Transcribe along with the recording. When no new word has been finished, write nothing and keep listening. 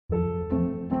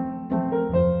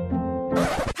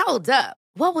Hold up.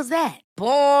 What was that?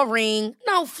 Boring.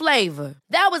 No flavor.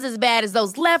 That was as bad as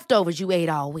those leftovers you ate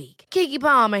all week. Keke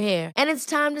Palmer here, and it's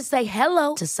time to say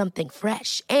hello to something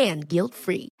fresh and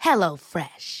guilt-free. Hello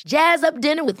Fresh. Jazz up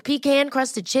dinner with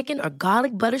pecan-crusted chicken or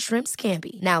garlic butter shrimp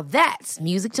scampi. Now that's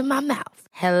music to my mouth.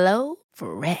 Hello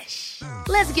Fresh.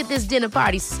 Let's get this dinner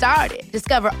party started.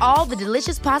 Discover all the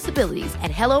delicious possibilities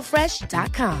at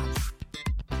hellofresh.com.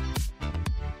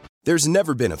 There's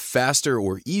never been a faster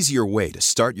or easier way to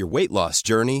start your weight loss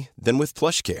journey than with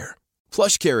PlushCare.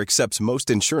 PlushCare accepts most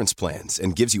insurance plans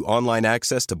and gives you online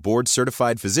access to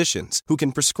board-certified physicians who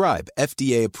can prescribe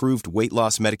FDA-approved weight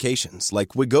loss medications like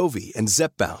Wegovy and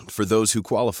Zepbound for those who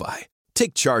qualify.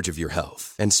 Take charge of your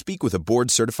health and speak with a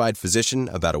board-certified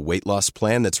physician about a weight loss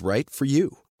plan that's right for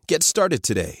you. Get started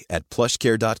today at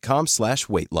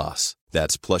plushcare.com/weight loss.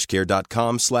 That's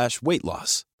plushcare.com/weight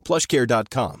loss.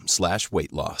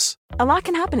 plushcare.com/weight loss. A lot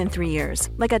can happen in 3 years,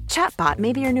 like a chatbot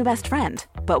may be your new best friend.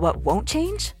 But what won't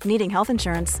change? Needing health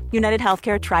insurance. United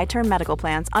Healthcare Tri-Term Medical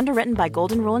Plans, underwritten by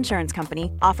Golden Rule Insurance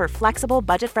Company, offer flexible,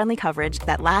 budget-friendly coverage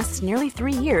that lasts nearly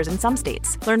 3 years in some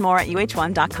states. Learn more at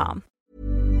uh1.com.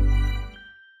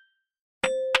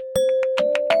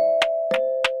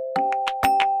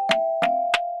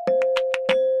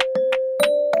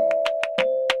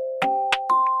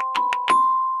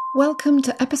 Welcome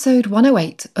to episode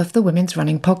 108 of the Women's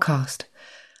Running Podcast.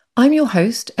 I'm your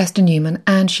host, Esther Newman,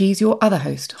 and she's your other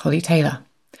host, Holly Taylor.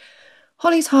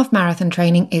 Holly's half marathon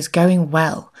training is going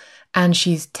well, and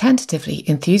she's tentatively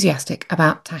enthusiastic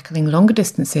about tackling longer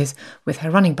distances with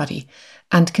her running buddy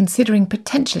and considering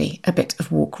potentially a bit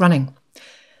of walk running.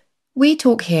 We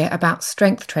talk here about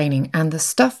strength training and the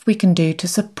stuff we can do to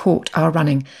support our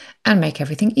running and make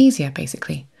everything easier,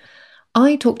 basically.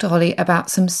 I talked to Holly about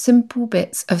some simple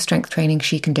bits of strength training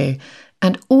she can do,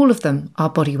 and all of them are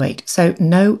body weight, so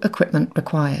no equipment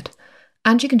required.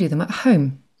 And she can do them at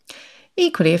home.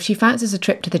 Equally, if she fancies a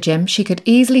trip to the gym, she could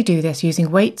easily do this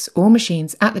using weights or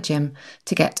machines at the gym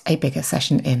to get a bigger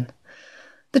session in.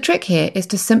 The trick here is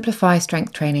to simplify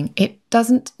strength training. It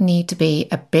doesn't need to be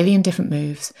a billion different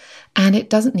moves, and it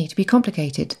doesn't need to be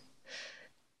complicated.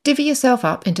 Divvy yourself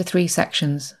up into 3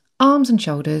 sections: arms and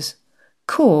shoulders,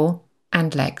 core,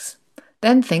 and legs.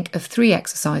 Then think of 3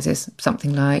 exercises,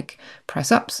 something like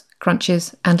press-ups,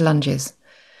 crunches, and lunges.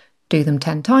 Do them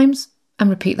 10 times and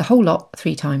repeat the whole lot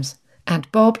 3 times. And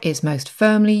Bob is most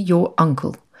firmly your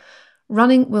uncle.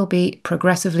 Running will be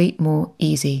progressively more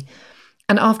easy.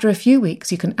 And after a few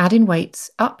weeks, you can add in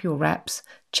weights, up your reps,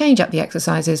 change up the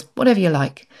exercises, whatever you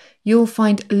like. You'll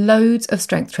find loads of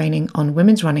strength training on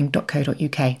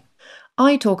womensrunning.co.uk.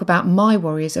 I talk about my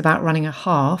worries about running a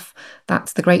half,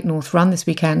 that's the Great North Run this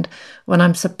weekend, when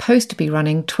I'm supposed to be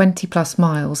running 20 plus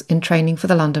miles in training for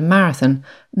the London Marathon,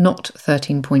 not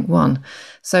 13.1,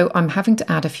 so I'm having to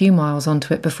add a few miles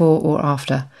onto it before or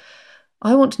after.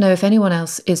 I want to know if anyone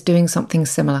else is doing something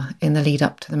similar in the lead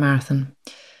up to the marathon.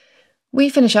 We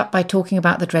finish up by talking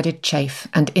about the dreaded chafe,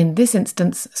 and in this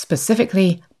instance,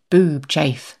 specifically, boob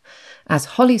chafe. As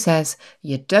Holly says,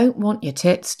 you don't want your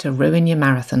tits to ruin your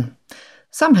marathon.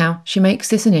 Somehow she makes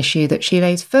this an issue that she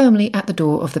lays firmly at the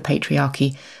door of the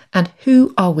patriarchy, and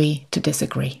who are we to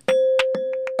disagree?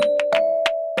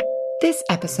 This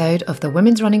episode of the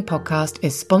Women's Running Podcast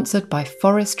is sponsored by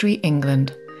Forestry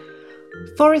England.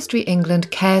 Forestry England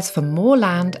cares for more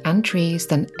land and trees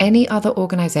than any other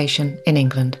organisation in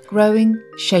England, growing,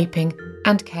 shaping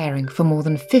and caring for more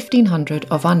than 1,500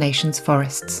 of our nation's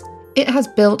forests. It has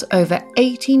built over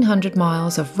 1,800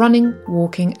 miles of running,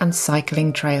 walking and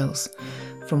cycling trails.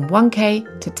 From 1k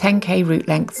to 10k route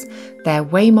lengths, their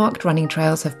waymarked running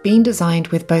trails have been designed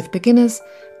with both beginners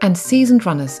and seasoned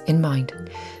runners in mind.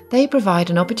 They provide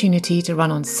an opportunity to run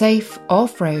on safe,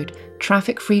 off-road,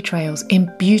 traffic-free trails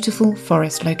in beautiful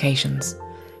forest locations.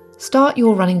 Start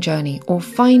your running journey or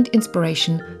find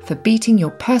inspiration for beating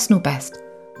your personal best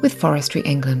with Forestry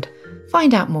England.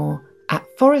 Find out more at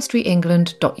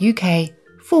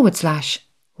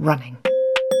forestryengland.uk/running.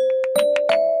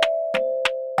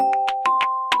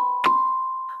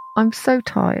 I'm so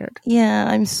tired. Yeah,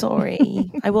 I'm sorry.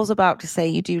 I was about to say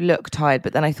you do look tired,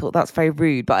 but then I thought that's very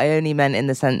rude. But I only meant in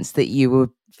the sense that you were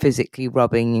physically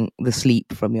rubbing the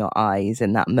sleep from your eyes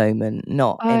in that moment,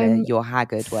 not in your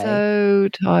haggard way. So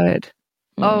tired.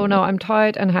 Oh no, I'm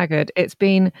tired and haggard. It's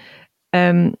been.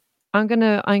 I'm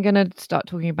gonna start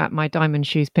talking about my diamond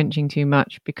shoes pinching too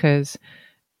much because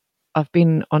I've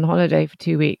been on holiday for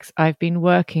 2 weeks. I've been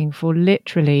working for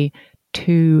literally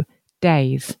 2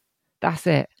 days. That's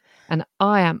it. And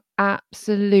I am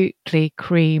absolutely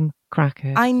cream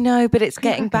crackers. I know, but it's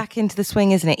getting back into the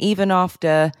swing, isn't it? Even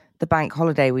after the bank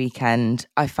holiday weekend,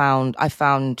 I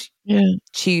found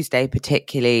Tuesday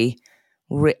particularly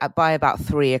by about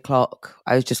 3:00,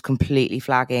 I was just completely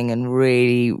flagging and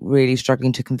really, really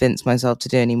struggling to convince myself to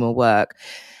do any more work.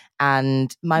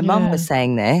 And my mum was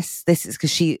saying this is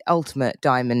because she ultimate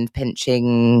diamond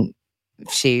pinching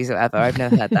shoes or whatever. I've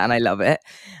never heard that and I love it.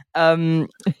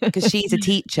 Because she's a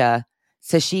teacher,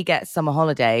 so she gets summer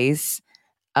holidays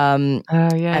and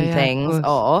things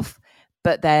off.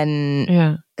 But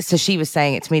then, so she was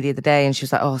saying it to me the other day and she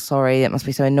was like, oh, sorry, it must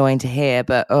be so annoying to hear.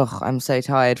 But, I'm so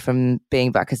tired from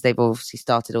being back because they've obviously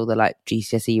started all the like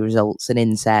GCSE results and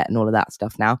inset and all of that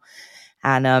stuff now.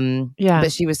 And,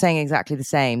 but she was saying exactly the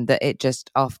same, that it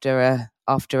just after a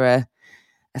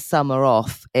summer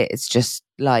off, it's just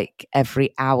like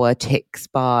every hour ticks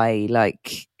by,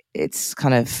 like it's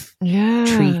kind of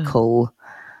treacle.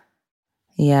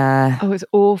 Yeah. Oh, it's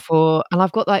awful. And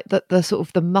I've got like the sort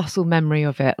of the muscle memory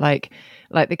of it. Like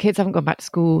the kids haven't gone back to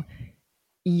school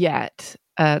yet.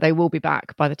 They will be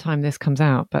back by the time this comes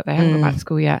out, but they haven't gone back to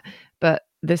school yet. But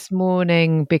this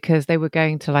morning, because they were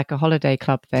going to like a holiday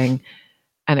club thing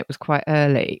and it was quite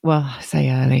early. Well, I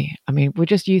say early. I mean, we're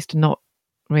just used to not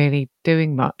really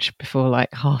doing much before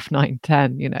like 9:30,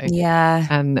 10, you know?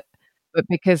 Yeah. But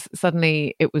because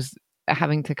suddenly it was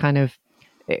having to kind of,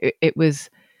 it was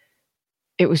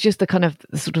just the kind of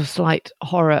the sort of slight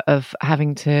horror of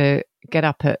having to get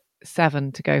up at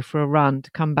 7 to go for a run,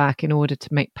 to come back in order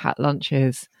to make packed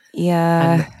lunches,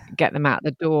 and get them out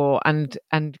the door, and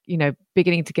you know,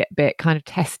 beginning to get a bit kind of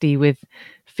testy with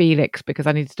Felix because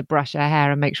I needed to brush her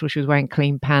hair and make sure she was wearing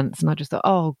clean pants, and I just thought,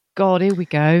 oh God, here we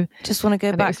go. Just want to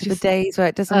go back to the days where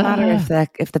it doesn't matter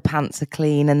if the pants are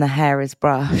clean and the hair is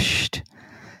brushed.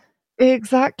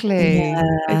 Exactly.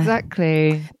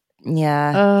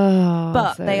 Yeah.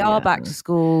 But they are back to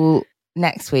school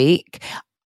next week.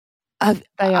 I've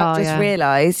just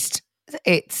realised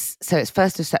it's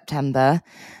 1st of September.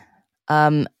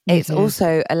 It's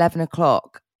also 11:00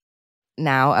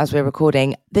 now as we're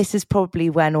recording. This is probably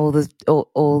when all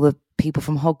the people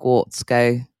from Hogwarts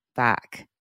go back.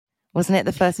 Wasn't it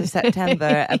the 1st of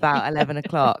September about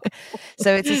 11:00?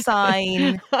 So it's a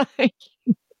sign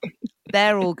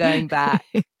they're all going back.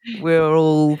 We're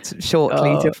all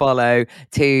shortly to follow,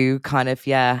 to kind of,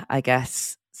 I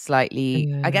guess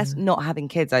slightly, I guess not having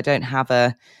kids. I don't have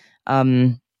a,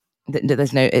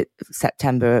 there's no,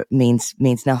 September means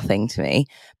nothing to me,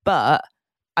 but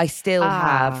I still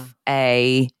have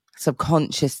a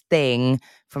subconscious thing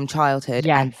from childhood.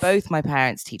 And both my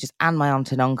parents teachers and my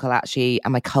aunt and uncle actually,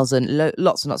 and my cousin,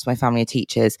 lots and lots of my family are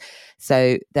teachers.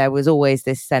 So there was always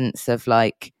this sense of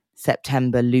like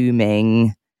September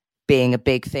looming, being a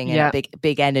big thing and a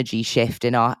big energy shift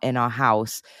in our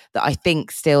house that I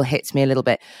think still hits me a little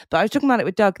bit. But I was talking about it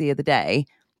with Doug the other day.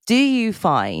 Do you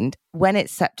find when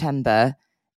it's September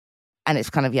and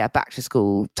it's kind of back to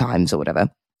school times or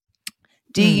whatever,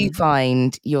 do you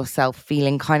find yourself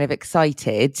feeling kind of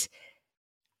excited,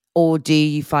 or do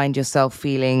you find yourself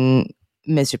feeling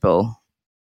miserable?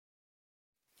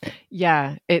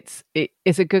 Yeah, it's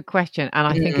a good question, and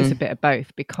I think it's a bit of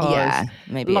both, because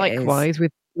maybe likewise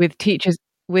with teachers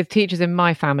in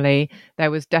my family,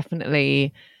 there was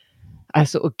definitely a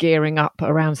sort of gearing up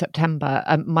around September.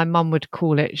 My mum would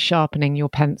call it sharpening your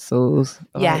pencils.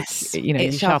 Yes, you know,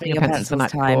 you sharpen your pencils the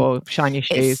night before, shine your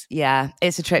shoes.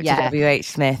 It's a trip to WH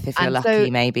Smith if you're lucky.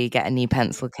 Maybe get a new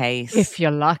pencil case if you're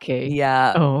lucky.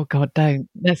 Yeah. Oh God, don't.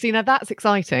 Now, see, now that's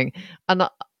exciting, and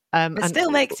it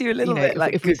still makes you a little bit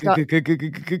like, if we start,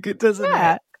 doesn't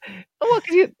it? Well,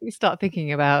 because you start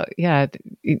thinking about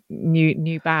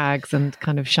new bags and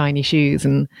kind of shiny shoes,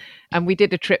 and we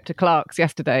did a trip to Clark's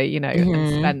yesterday, you know,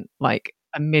 and spent like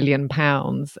 £1 million,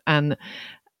 and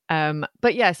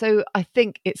but so I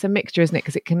think it's a mixture, isn't it?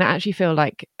 Because it can actually feel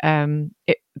like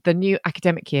the new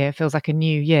academic year feels like a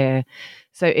new year,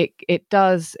 so it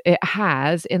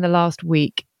has in the last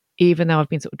week, even though I've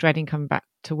been sort of dreading coming back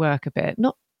to work a bit,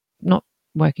 not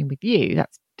working with you,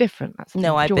 that's different. That's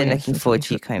no, I've been looking forward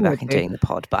to you coming back and doing the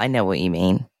pod, but I know what you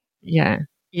mean. Yeah,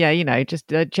 you know,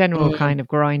 just a general kind of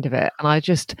grind of it.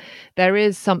 And there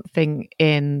is something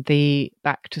in the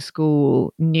back to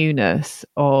school newness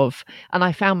of, and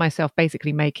I found myself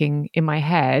basically making in my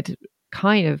head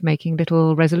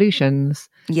little resolutions.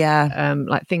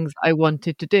 Like things I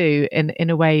wanted to do in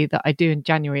a way that I do in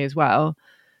January as well.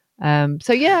 I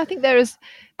think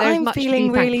I'm much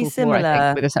feeling really similar for,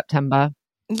 I think, with September.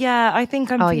 Yeah, I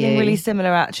think I'm feeling really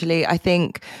similar, actually. I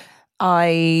think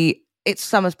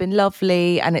summer's been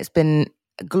lovely, and it's been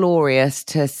glorious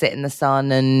to sit in the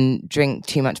sun and drink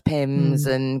too much Pims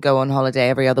and go on holiday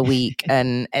every other week.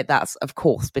 And that's, of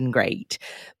course, been great.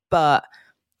 But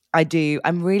I do.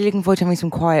 I'm really looking forward to having some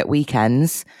quiet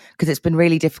weekends because it's been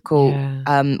really difficult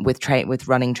with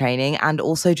running training, and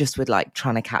also just with like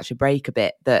trying to catch a break a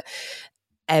bit.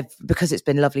 Because it's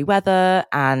been lovely weather,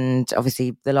 and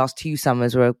obviously the last 2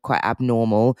 summers were quite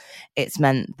abnormal. It's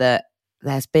meant that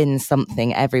there's been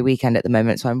something every weekend at the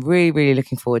moment. So I'm really, really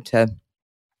looking forward to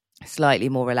slightly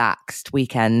more relaxed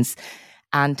weekends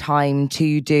and time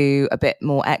to do a bit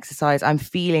more exercise. I'm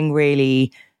feeling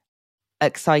really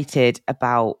excited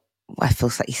about, I feel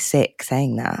slightly sick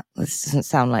saying that. This doesn't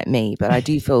sound like me, but I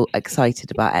do feel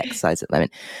excited about exercise at the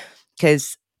moment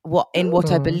because what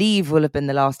I believe will have been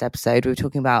the last episode, we were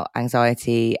talking about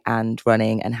anxiety and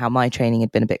running and how my training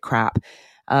had been a bit crap.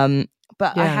 But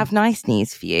I have nice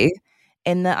news for you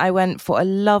in that I went for a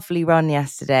lovely run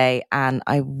yesterday and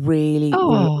I really,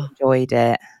 really enjoyed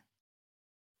it.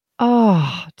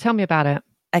 Oh, tell me about it.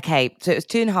 Okay, so it was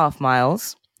 2.5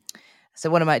 miles.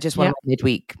 So one of my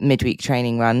midweek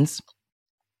training runs.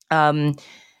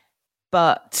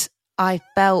 But I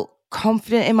felt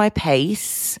confident in my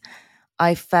pace.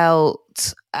 I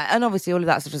felt, and obviously all of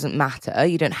that stuff doesn't matter.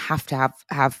 You don't have to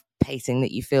have pacing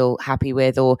that you feel happy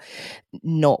with or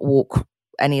not walk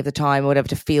any of the time or whatever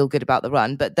to feel good about the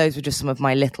run. But those were just some of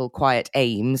my little quiet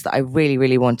aims that I really,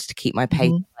 really wanted to keep my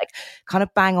pace like kind of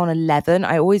bang on 11.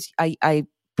 I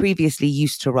previously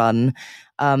used to run,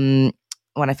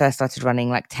 when I first started running,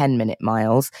 like 10-minute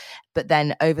miles. But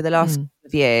then over the last couple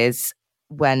of years,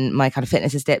 when my kind of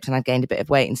fitness has dipped and I've gained a bit of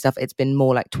weight and stuff, it's been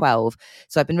more like 12.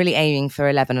 So I've been really aiming for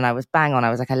 11 and I was bang on. I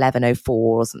was like 11:04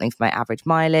 or something for my average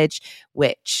mileage,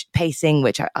 which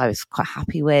I was quite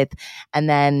happy with. And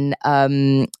then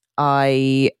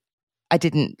I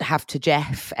didn't have to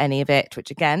jeff any of it, which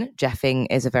again, jeffing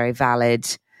is a very valid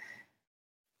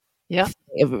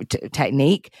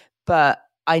technique, but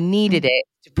I needed it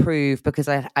to prove because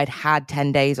I'd had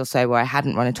 10 days or so where I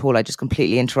hadn't run at all. I just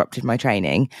completely interrupted my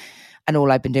training. And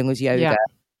all I've been doing was yoga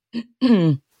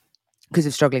because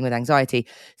of struggling with anxiety.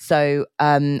 So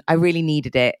I really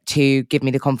needed it to give me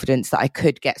the confidence that I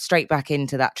could get straight back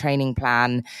into that training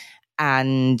plan.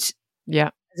 And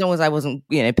as long as I wasn't,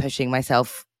 pushing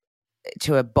myself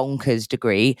to a bonkers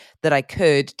degree, that I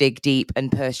could dig deep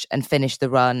and push and finish the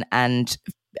run and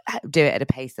do it at a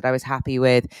pace that I was happy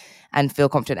with and feel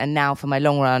confident. And now for my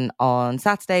long run on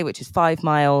Saturday, which is 5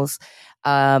 miles,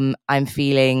 I'm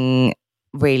feeling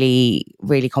really,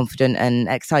 really confident and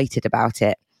excited about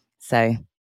it. So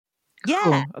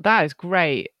cool. That is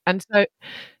great. And so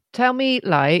tell me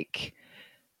about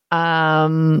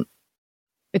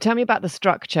the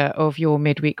structure of your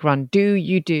midweek run. Do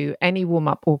you do any warm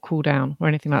up or cool down or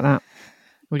anything like that?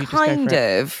 Or do you kind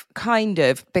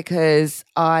of, because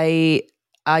I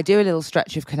do a little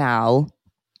stretch of canal,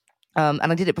 and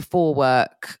I did it before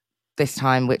work this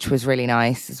time, which was really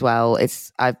nice as well.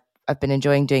 I've been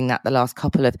enjoying doing that the last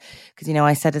couple of, because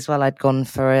I said as well I'd gone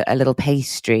for a little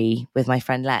pastry with my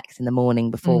friend Lex in the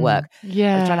morning before work. I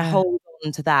was trying to hold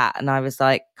on to that, and I was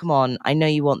like, come on, I know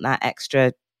you want that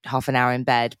extra half an hour in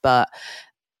bed, but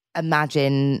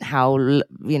imagine how,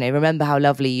 remember how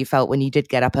lovely you felt when you did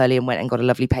get up early and went and got a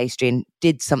lovely pastry and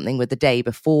did something with the day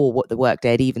before what the work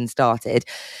day had even started.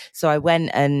 So I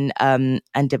went and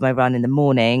did my run in the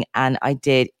morning, and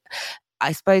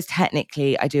I suppose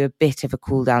technically I do a bit of a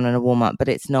cool down and a warm up, but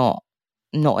it's not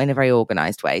in a very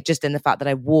organized way, just in the fact that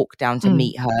I walk down to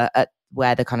meet her at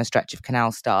where the kind of stretch of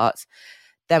canal starts.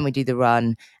 Then we do the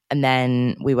run, and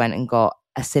then we went and got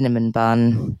a cinnamon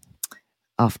bun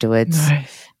afterwards.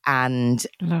 Nice. And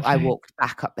Lovely. I walked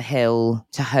back up the hill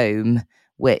to home,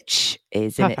 which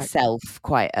is in itself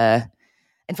quite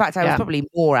in fact, I was probably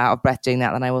more out of breath doing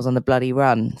that than I was on the bloody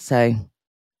run. So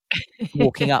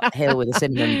walking uphill with a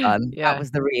cinnamon bun, that was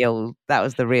the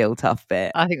real tough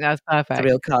bit. I think that's perfect. The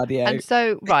real cardio. And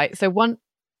so,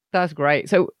 that's great.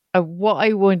 So what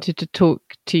I wanted to talk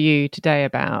to you today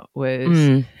about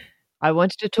was, I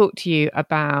wanted to talk to you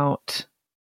about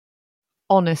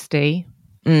honesty,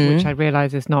 which I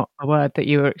realise is not a word that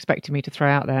you were expecting me to throw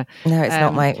out there. No, it's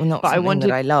not something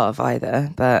that I love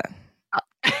either, but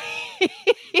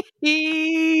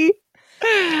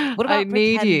what about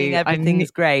pretending everything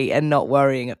is great and not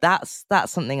worrying? That's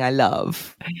something I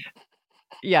love.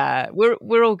 Yeah,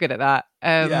 we're all good at that.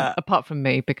 Apart from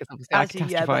me, because obviously I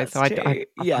catastrophize. So I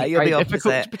you're the opposite.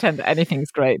 Difficult to pretend that anything's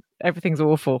great. Everything's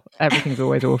awful. Everything's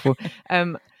always awful.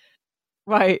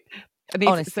 Right.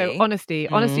 Honesty.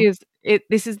 Honesty is it.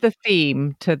 This is the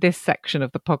theme to this section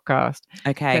of the podcast.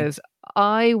 Okay. Because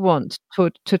I want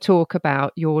to talk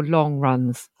about your long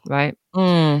runs, right?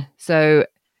 So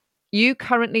you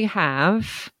currently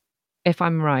have, if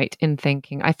I'm right in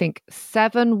thinking, I think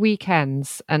 7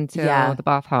 weekends until the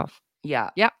Bath Half. Yeah.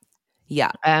 Yep.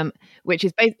 Yeah. Which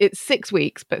is it's 6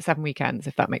 weeks, but 7 weekends,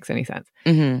 if that makes any sense.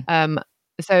 Mm-hmm.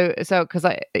 So because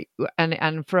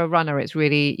and for a runner, it's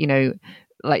really,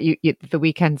 like you the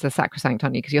weekends are sacrosanct,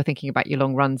 aren't you? Because you're thinking about your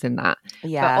long runs in that.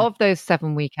 Yeah. But of those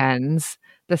 7 weekends,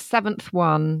 the 7th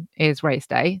one is race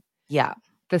day. Yeah.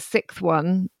 The 6th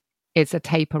one is a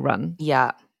taper run.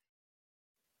 Yeah.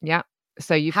 Yeah.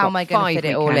 So you've How got am I going to fit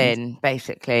it all weekends. in,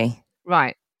 basically?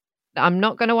 Right. I'm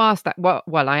not going to ask that.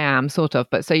 Well, I am sort of,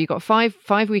 but so you've got five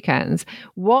weekends.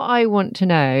 What I want to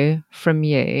know from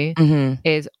you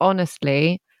is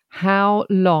honestly, how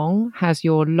long has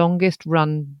your longest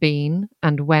run been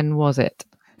and when was it?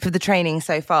 For the training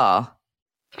so far?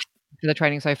 For the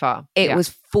training so far. It was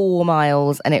 4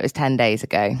 miles and it was 10 days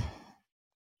ago.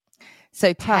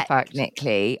 So Perfect.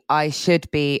 Technically, I should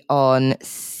be on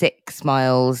 6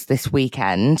 miles this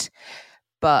weekend,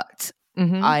 but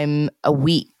I'm a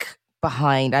week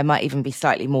behind. I might even be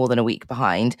slightly more than a week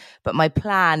behind. But my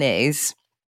plan is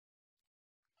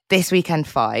this weekend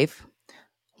 5,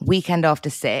 weekend after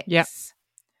 6,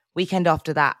 weekend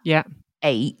after that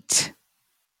 8.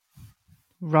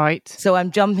 Right. So I'm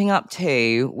jumping up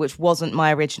 2, which wasn't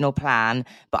my original plan,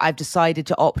 but I've decided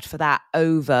to opt for that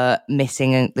over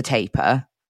missing the taper.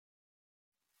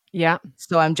 Yeah.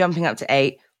 So I'm jumping up to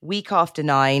 8, week after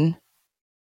 9,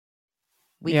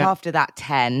 week after that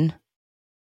 10.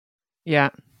 Yeah.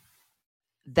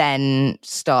 Then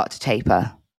start to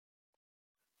taper.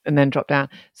 And then drop down.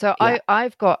 So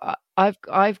I've got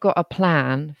a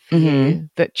plan for you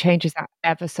that changes that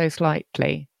ever so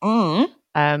slightly.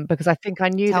 Because I think I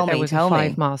knew that there was a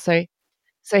 5 miles.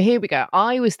 So here we go.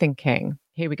 I was thinking,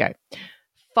 here we go.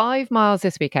 5 miles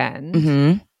this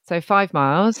weekend. So 5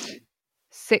 miles,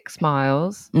 6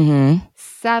 miles,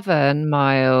 7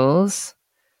 miles,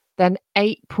 then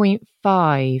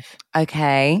 8.5.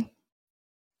 Okay.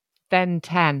 Then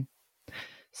 10.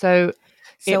 So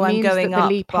I'm going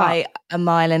up by a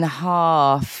mile and a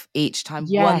half each time.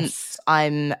 Once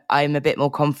I'm a bit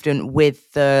more confident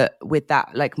with that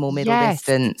like more middle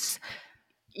distance.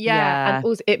 Yeah, and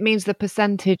also it means the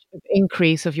percentage of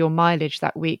increase of your mileage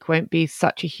that week won't be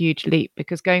such a huge leap,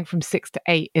 because going from 6 to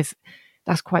 8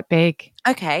 that's quite big.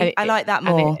 Okay, I like that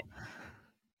more.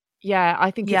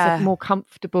 I think it's a more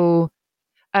comfortable.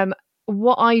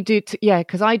 What I do,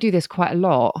 because I do this quite a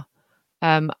lot.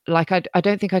 Like I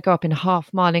don't think I go up in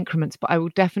half-mile increments, but I will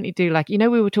definitely do, like, we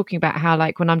were talking about how,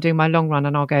 like, when I'm doing my long run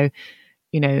and I'll go,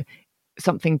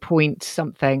 something point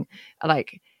something,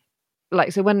 like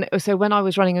so when I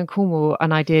was running in Cornwall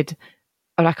and I did,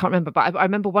 and I can't remember, but I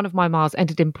remember one of my miles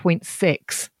ended in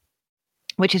 0.6,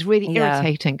 which is really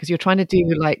irritating, because you're trying to do,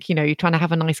 like, you're trying to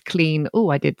have a nice clean,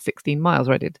 I did 16 miles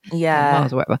or I did 10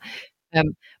 miles or whatever.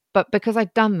 But because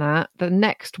I'd done that, the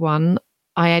next one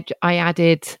I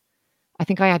added, I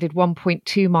think I added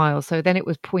 1.2 miles. So then it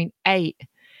was 0.8,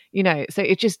 so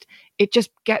it just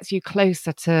gets you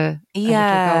closer to a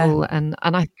little goal. And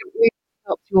I think it really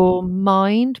helps your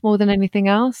mind more than anything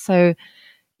else. So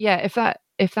if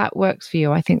that works for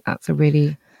you, I think that's a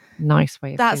really nice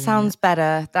way of that doing sounds it.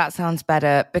 better. That sounds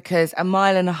better, because a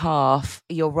mile and a half,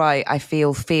 you're right, I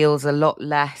feels a lot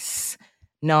less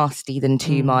nasty than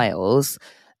 2 miles.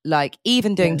 Like,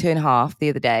 even doing 2.5 the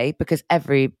other day, because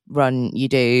every run you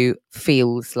do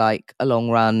feels like a long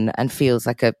run and feels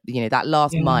like that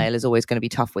last mile is always going to be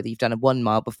tough, whether you've done a 1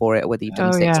 mile before it or whether you've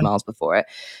done 6 miles before it.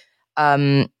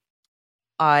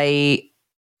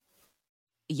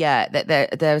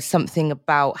 There's something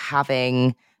about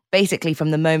having, basically, from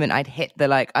the moment I'd hit the,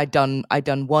 like, I'd done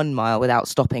 1 mile without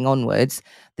stopping onwards,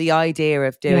 the idea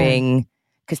of doing,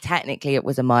 because technically it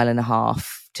was a mile and a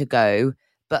half to go,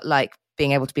 but like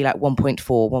being able to be like 1.4,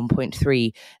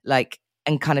 1.3, like,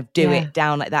 and kind of do it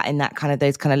down like that in that kind of,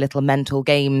 those kind of little mental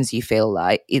games you feel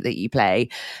like that you play,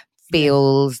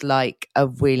 feels like a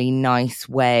really nice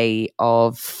way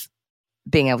of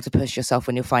being able to push yourself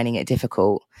when you're finding it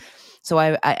difficult. So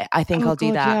I think I'll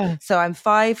do that. Yeah. So I'm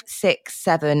 5, 6,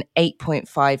 7,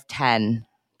 8.5, 10.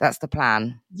 That's the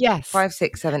plan. Yes. 5,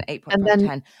 6, 7, 8.5,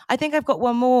 10. I think I've got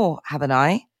one more, haven't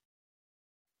I?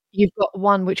 You've got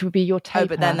one, which would be your taper. Oh,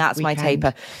 but then that's my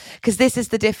taper. Because this is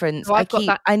the difference. So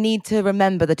I need to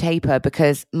remember the taper,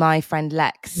 because my friend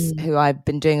Lex, who I've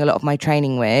been doing a lot of my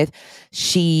training with,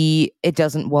 she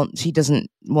doesn't want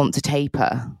to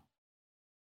taper.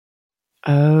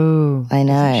 Oh, I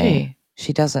know.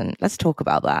 She doesn't. Let's talk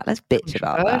about that. Let's bitch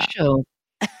about that.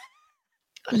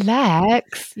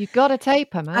 Lex, you got a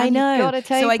taper, man. I know. You got a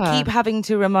taper. So I keep having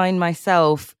to remind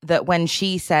myself that when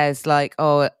she says, like,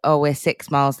 oh, we're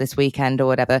 6 miles this weekend or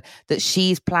whatever, that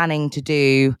she's planning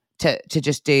to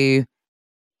just do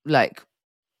like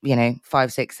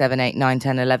 5, 6, 7, 8, 9,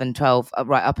 10, 11, 12,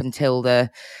 right up until the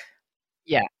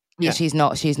yeah. She's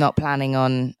not planning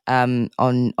on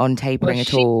tapering at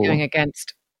she's all. Going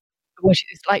against.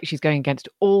 It's like she's going against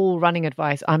all running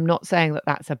advice. I'm not saying that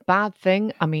that's a bad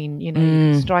thing. I mean, you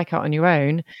can strike out on your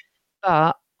own,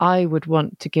 but I would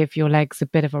want to give your legs a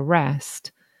bit of a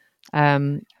rest.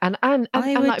 And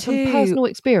like from personal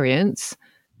experience,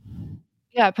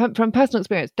 from personal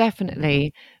experience,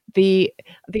 definitely the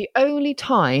only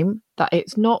time that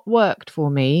it's not worked for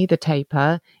me, the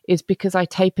taper, is because I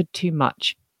tapered too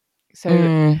much.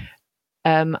 So,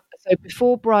 so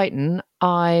before Brighton,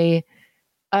 I'd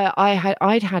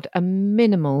had a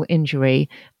minimal injury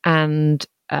and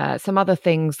some other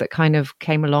things that kind of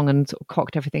came along and sort of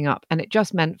cocked everything up. And it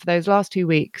just meant for those last 2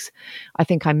 weeks, I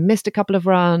think I missed a couple of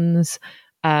runs,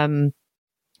 and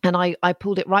I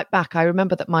pulled it right back. I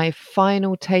remember that my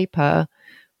final taper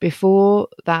before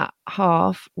that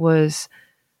half was,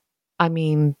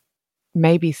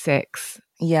 maybe 6.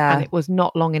 Yeah. And it was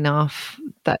not long enough.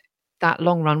 That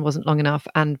long run wasn't long enough,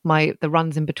 and the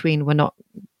runs in between were not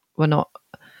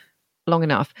long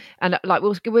enough. And like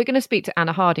we're going to speak to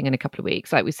Anna Harding in a couple of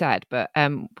weeks, like we said, but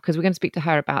because we're going to speak to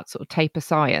her about sort of taper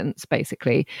science,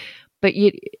 basically. But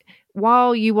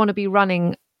while you want to be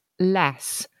running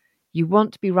less, you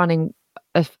want to be running,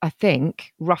 I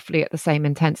think, roughly at the same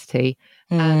intensity,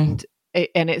 and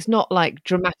it's not like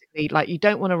dramatically, like you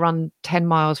don't want to run 10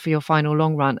 miles for your final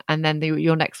long run and then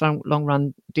your next long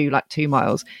run do like 2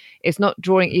 miles. It's not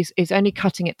drawing, it's only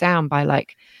cutting it down by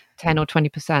like 10 or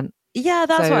 20%. Yeah,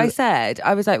 that's what I said.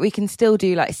 I was like, we can still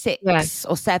do like 6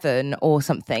 or 7 or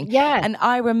something. Yeah. And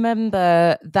I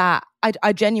remember that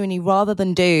I genuinely, rather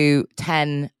than do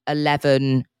 10,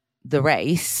 11, the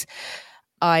race,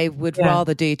 I would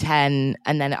rather do 10,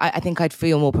 and then I think I'd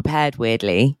feel more prepared,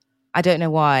 weirdly. I don't know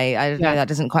why. I don't know, that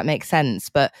doesn't quite make sense.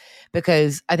 But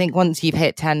because I think once you've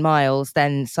hit 10 miles,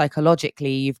 then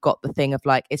psychologically you've got the thing of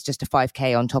like, it's just a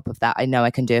 5K on top of that. I know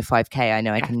I can do a 5K. I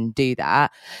know I can do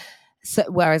that. So,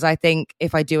 whereas I think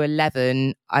if I do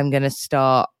 11,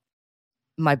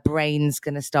 my brain's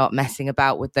going to start messing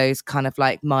about with those kind of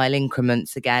like mile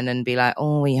increments again and be like,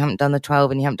 oh, you haven't done the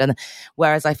 12 and you haven't done the...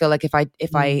 Whereas I feel like if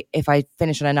I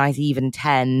finish on a nice even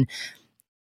 10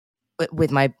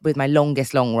 with my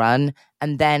longest long run,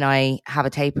 and then I have a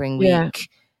tapering week,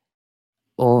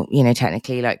 or,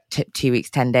 technically like 2 weeks,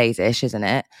 10 days ish, isn't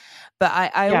it? But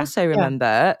I also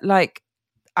remember like,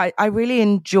 I really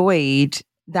enjoyed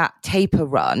that taper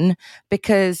run,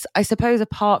 because I suppose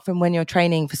apart from when you're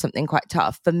training for something quite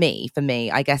tough, for me,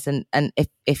 I guess, and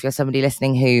if you're somebody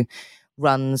listening who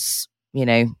runs,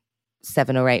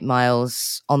 7 or 8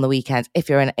 miles on the weekends, if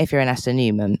you're in Esther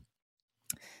Newman,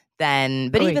 then,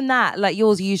 but even that, like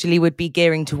yours usually would be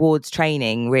gearing towards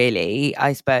training, really,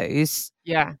 I suppose.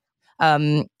 Yeah.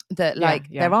 That like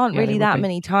there aren't really that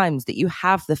many times that you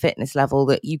have the fitness level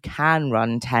that you can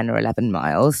run 10 or 11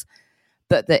 miles,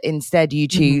 but that instead you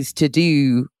choose to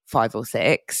do 5 or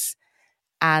 6.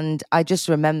 And I just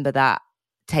remember that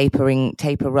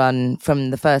taper run from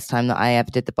the first time that I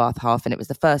ever did the Bath Half, and it was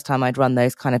the first time I'd run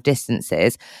those kind of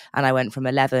distances, and I went from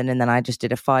 11 and then I just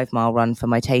did a 5-mile run for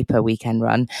my taper weekend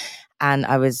run. And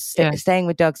I was staying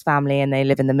with Doug's family, and they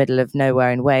live in the middle of nowhere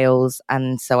in Wales,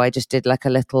 and so I just did like a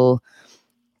little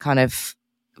kind of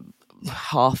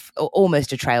half,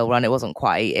 almost a trail run. It wasn't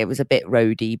quite, it was a bit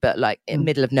roady, but like in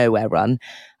middle of nowhere run,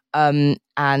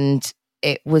 and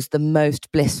it was the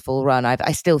most blissful run.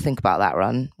 I still think about that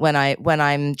run when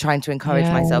I'm trying to encourage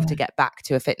myself to get back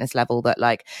to a fitness level that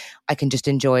like I can just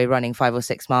enjoy running 5 or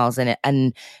 6 miles in it.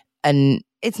 And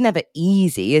it's never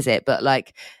easy, is it? But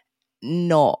like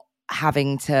not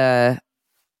having to,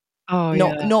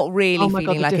 not really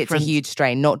feeling like it's a huge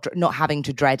strain, not having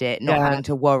to dread it, not having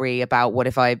to worry about what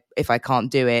if I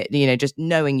can't do it, just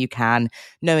knowing you can,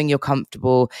 knowing you're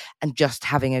comfortable, and just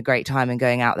having a great time and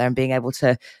going out there and being able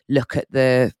to look at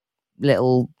the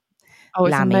little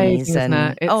lammies. Amazing, isn't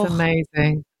it? It's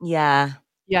amazing. Yeah.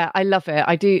 Yeah, I love it.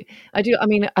 I do. I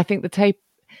mean, I think the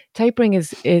tapering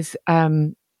is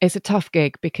a tough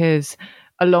gig, because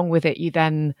along with it,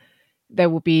 there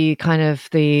will be kind of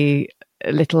the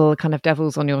little kind of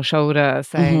devils on your shoulder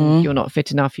saying you're not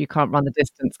fit enough, you can't run the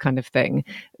distance kind of thing,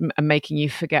 and making you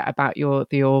forget about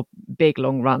your big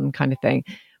long run kind of thing.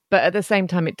 But at the same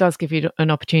time, it does give you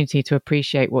an opportunity to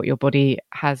appreciate what your body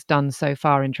has done so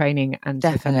far in training, and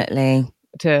definitely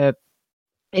to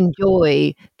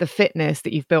enjoy the fitness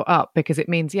that you've built up, because it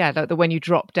means that when you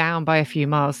drop down by a few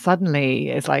miles, suddenly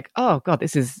it's like, oh god,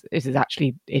 this is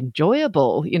actually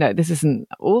enjoyable, this isn't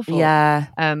awful.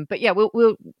 But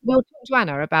we'll talk to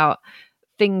Anna about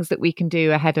things that we can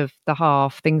do ahead of the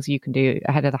half, things you can do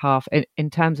ahead of the half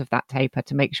in terms of that taper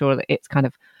to make sure that it's kind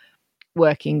of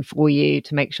working for you,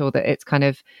 to make sure that it's kind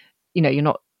of, you're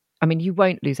not, I mean, you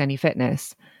won't lose any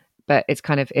fitness, but it's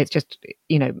just,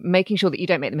 making sure that you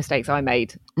don't make the mistakes I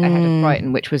made ahead of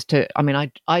Brighton, which was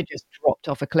I just dropped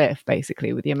off a cliff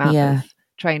basically with the amount of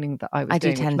training that I was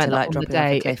doing. I do tend to like dropping off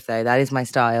a cliff though. That is my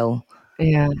style.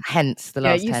 Yeah. Hence the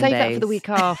last 10 days. You save that for the week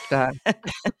after.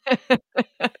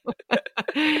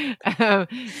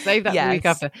 Save that for the week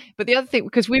after. But the other thing,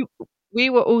 because we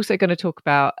were also going to talk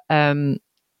about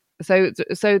so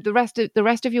the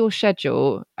rest of your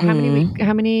schedule, how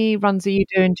many runs are you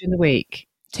doing during the week?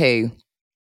 2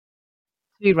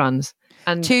 runs.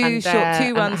 And two runs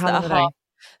that are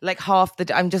half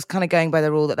the, I'm just kind of going by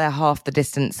the rule that they're half the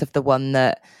distance of the one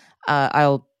that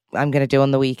I'm going to do on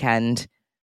the weekend.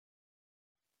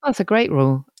 That's a great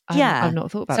rule. I've not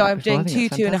thought about that. So I'm doing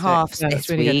 2.5 this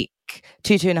week,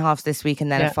 2.5 this week,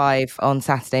 and then a 5 on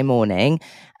Saturday morning,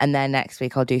 and then next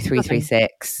week I'll do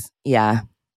 3.36. Yeah.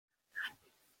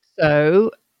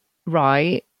 So,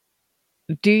 right.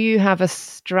 Do you have a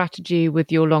strategy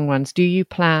with your long runs? Do you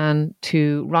plan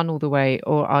to run all the way,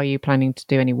 or are you planning to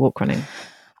do any walk running?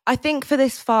 I think for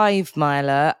this 5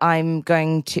 miler,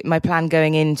 my plan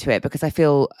going into it, because I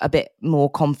feel a bit more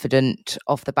confident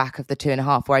off the back of the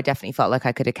 2.5, where I definitely felt like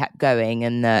I could have kept going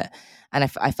and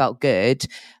I felt good.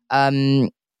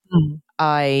 My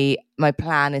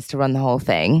plan is to run the whole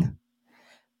thing.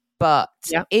 But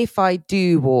if I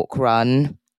do walk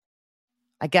run,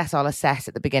 I guess I'll assess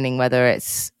at the beginning whether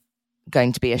it's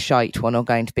going to be a shite one or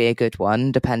going to be a good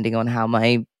one, depending on how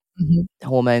my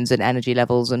hormones and energy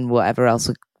levels and whatever else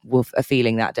are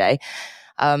feeling that day.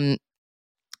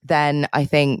 Then I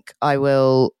think I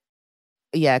will,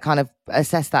 kind of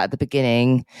assess that at the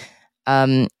beginning.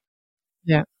 And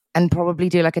probably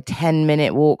do like a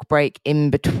 10-minute walk break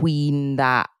in between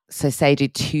that. So say do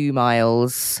 2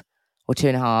 miles or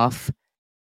 2.5,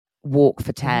 walk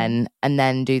for 10, and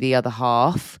then do the other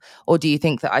half. Or do you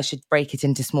think that I should break it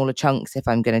into smaller chunks if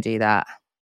I'm going to do that?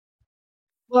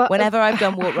 Well, whenever I've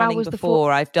done walk running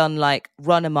before, I've done like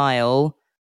run a mile,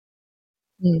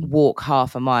 walk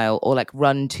half a mile, or like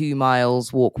run 2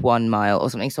 miles, walk 1 mile or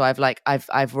something. So I've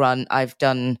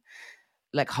done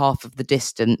like half of the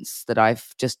distance that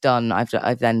I've just done.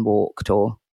 I've then walked,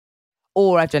 or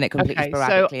I've done it completely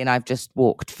sporadically, and I've just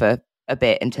walked for a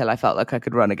bit until I felt like I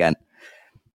could run again.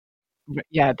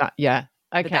 Okay,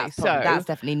 that's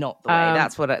definitely not the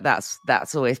way.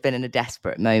 That's always been in a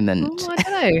desperate moment.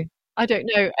 I don't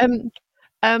know.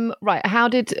 Right.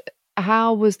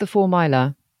 How was the 4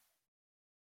 miler?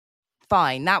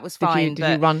 Fine. That was fine. Did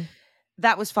you run?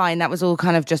 That was fine. That was all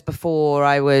kind of just before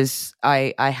I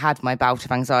had my bout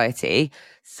of anxiety.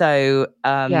 So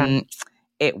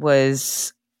it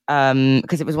was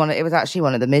because it was actually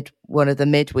one of the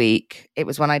midweek. It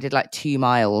was when I did like 2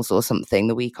 miles or something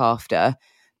the week after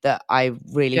that I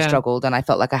really struggled, and I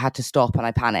felt like I had to stop, and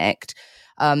I panicked.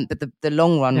 But the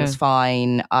long run was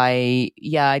fine. I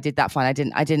did that fine.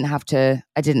 I didn't have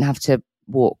to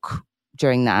walk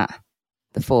during that,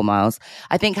 the 4 miles.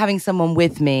 I think having someone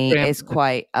with me is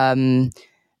quite a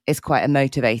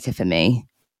motivator for me.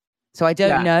 So I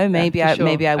don't know. Maybe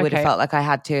I would have felt like I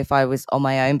had to if I was on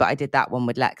my own, but I did that one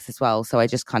with Lex as well. So I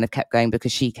just kind of kept going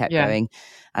because she kept going,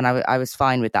 and I was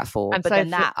fine with that 4. And but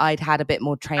then that I'd had a bit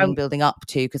more training building up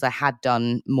to, because I had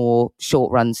done more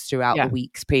short runs throughout the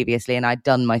weeks previously, and I'd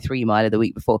done my 3 miler the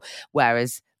week before.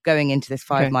 Whereas going into this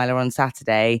 5 miler on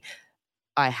Saturday,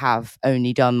 I have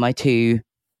only done my 2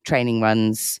 training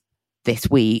runs this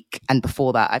week, and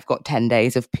before that I've got 10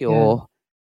 days of pure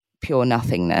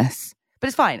nothingness. But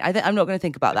it's fine. I'm not going to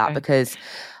think about that, because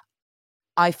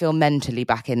I feel mentally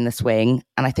back in the swing,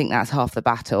 and I think that's half the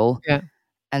battle. Yeah.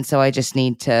 And so I just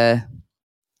need to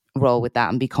roll with that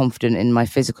and be confident in my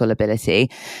physical ability.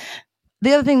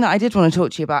 The other thing that I did want to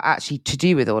talk to you about, actually, to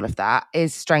do with all of that,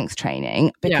 is strength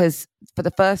training, because for the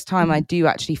first time I do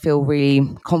actually feel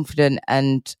really confident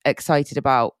and excited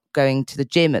about going to the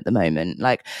gym at the moment.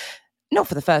 Like, not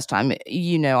for the first time,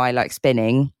 I like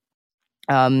spinning.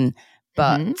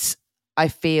 But I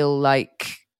feel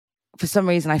like, for some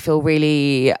reason, I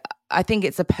think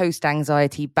it's a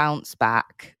post-anxiety bounce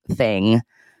back thing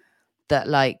that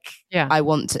I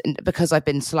want to, because I've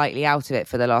been slightly out of it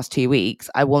for the last 2 weeks,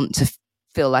 I want to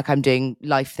feel like I'm doing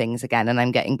life things again, and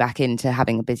I'm getting back into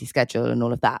having a busy schedule and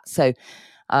all of that. So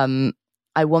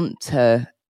I want to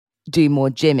do more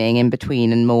gymming in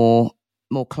between, and more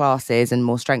classes and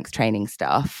more strength training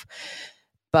stuff.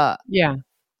 But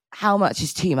how much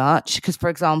is too much? Because, for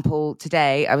example,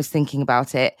 today I was thinking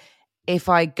about it. If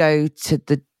I go to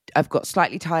I've got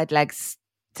slightly tired legs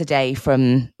today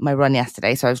from my run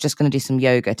yesterday, so I was just going to do some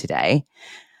yoga today.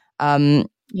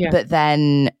 But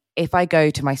then if I go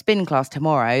to my spin class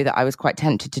tomorrow that I was quite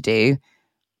tempted to do,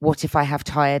 what if I have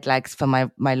tired legs for my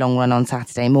long run on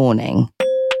Saturday morning?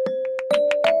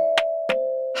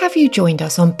 Have you joined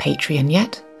us on Patreon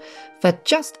yet? For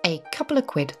just a couple of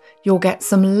quid, you'll get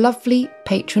some lovely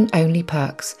patron-only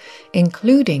perks,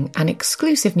 including an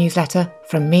exclusive newsletter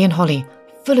from me and Holly,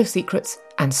 full of secrets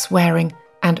and swearing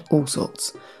and all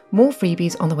sorts. More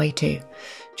freebies on the way too.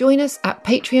 Join us at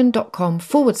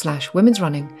patreon.com/women's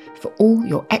running for all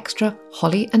your extra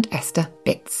Holly and Esther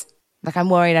bits. Like, I'm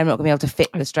worried I'm not going to be able to fit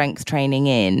the strength training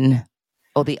in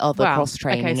or the other cross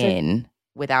training in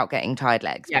without getting tired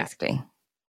legs, basically.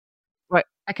 Right.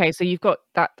 Okay. So you've got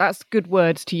that. That's good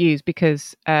words to use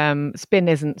because spin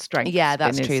isn't strength. Yeah,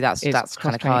 that's true. That's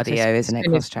kind of cardio, isn't it?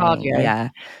 Cross training.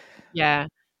 Cardio. Yeah.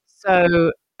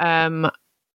 So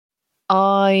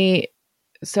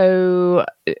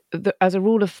as a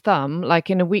rule of thumb, like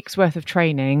in a week's worth of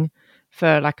training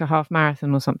for like a half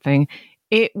marathon or something,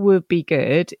 it would be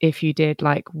good if you did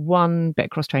like one bit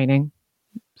of cross training,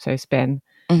 so spin,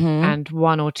 and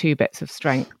 1 or 2 bits of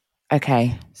strength.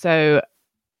 Okay. So,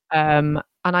 and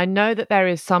I know that there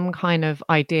is some kind of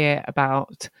idea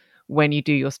about when you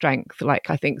do your strength. Like,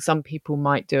 I think some people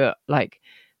might do it, like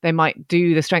they might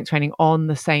do the strength training on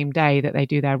the same day that they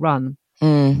do their run.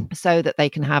 So that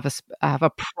they can have a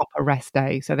proper rest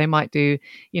day. So they might do,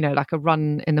 like a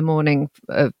run in the morning,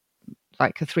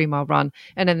 like a 3-mile run,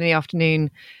 and then in the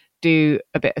afternoon do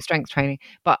a bit of strength training.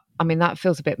 But I mean, that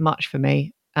feels a bit much for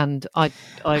me. And I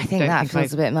think that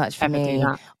feels a bit much for me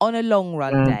on a long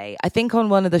run day. I think on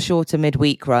one of the shorter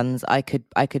midweek runs, I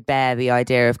could bear the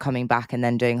idea of coming back and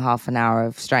then doing half an hour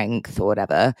of strength or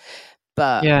whatever.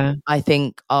 But I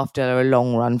think after a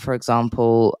long run, for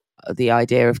example, the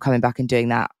idea of coming back and doing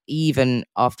that even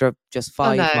after just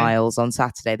 5 miles on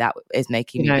Saturday, that is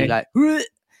making me be like,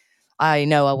 I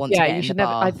know I want to get in the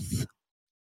bath.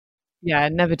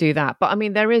 Never do that. But I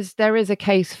mean, there is a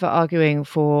case for arguing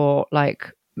for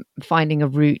like finding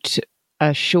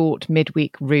a short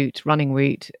midweek running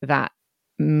route that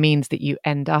means that you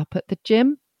end up at the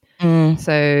gym.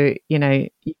 So, you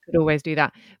could always do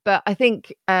that. But I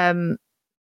think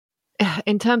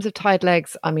in terms of tired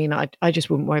legs, I mean, I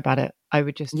just wouldn't worry about it. I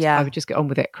would just get on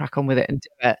with it, crack on with it and do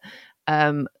it.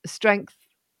 Strength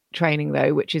training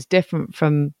though, which is different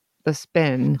from the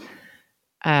spin.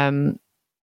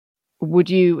 What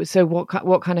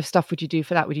kind of stuff would you do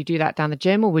for that? Would you do that down the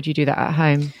gym or would you do that at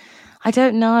home? I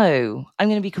don't know. I'm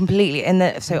going to be completely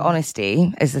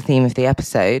honesty is the theme of the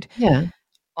episode. Yeah.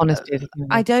 Honesty is the theme of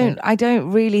the episode. I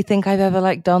don't really think I've ever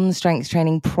like done strength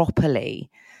training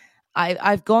properly.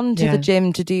 I've gone to the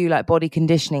gym to do like body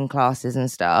conditioning classes and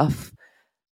stuff.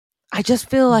 I just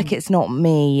feel like it's not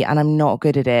me and I'm not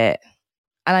good at it.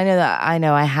 And I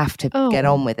know I have to get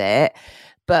on with it,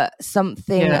 but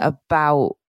something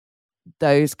about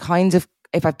those kinds of,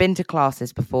 if I've been to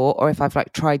classes before or if I've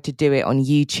like tried to do it on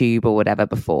YouTube or whatever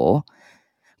before,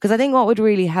 because I think what would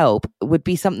really help would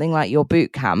be something like your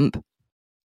boot camp.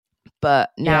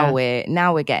 But now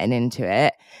we're getting into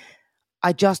it.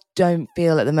 I just don't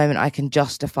feel at the moment I can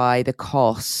justify the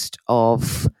cost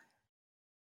of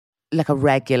like a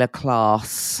regular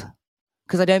class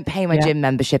because I don't pay my gym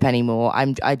membership anymore.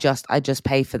 I just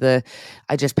pay for the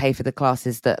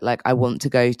classes that like I want to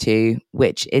go to,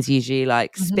 which is usually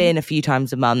like spin a few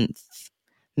times a month,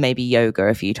 maybe yoga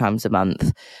a few times a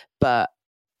month, but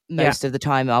most of the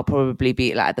time I'll probably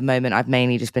be like, at the moment I've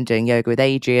mainly just been doing yoga with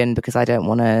Adrian because I don't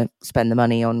want to spend the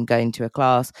money on going to a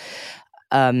class.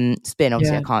 Spin,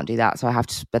 obviously I can't do that, so I have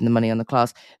to spend the money on the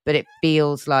class. But it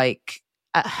feels like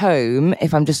at home,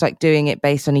 if I'm just like doing it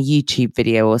based on a YouTube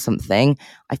video or something,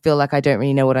 I feel like I don't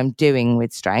really know what I'm doing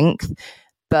with strength.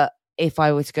 But if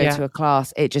I were to go to a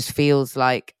class, it just feels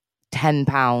like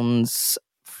 £10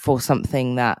 for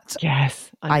something that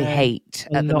I hate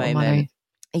at the moment.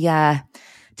 Yeah.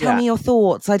 Tell me your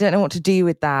thoughts. I don't know what to do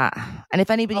with that. And if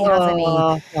anybody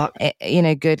has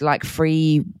any, good like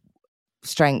free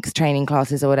strength training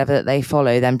classes or whatever that they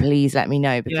follow, then please let me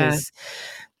know because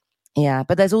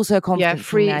but there's also a confidence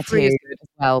free in there free too as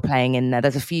well playing in there.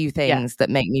 There's a few things that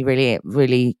make me really,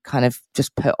 really kind of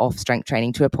just put off strength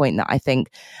training to a point that I think,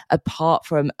 apart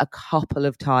from a couple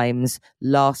of times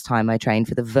last time I trained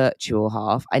for the virtual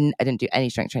half, I didn't do any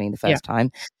strength training the first time.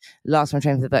 Last time I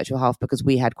trained for the virtual half because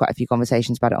we had quite a few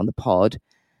conversations about it on the pod.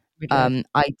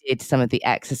 I did some of the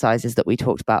exercises that we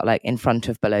talked about like in front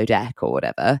of below deck or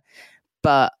whatever,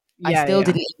 but I still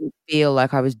didn't even feel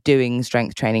like I was doing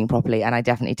strength training properly, and I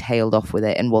definitely tailed off with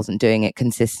it and wasn't doing it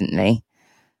consistently.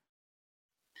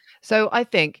 So I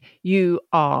think you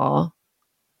are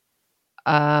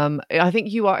I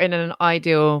think you are in an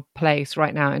ideal place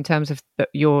right now in terms of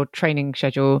your training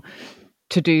schedule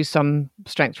to do some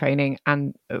strength training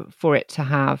and for it to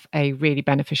have a really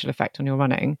beneficial effect on your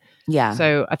running. Yeah.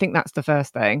 So I think that's the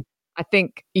first thing. I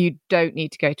think you don't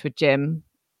need to go to a gym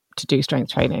to do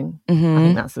strength training. I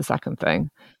think that's the second thing.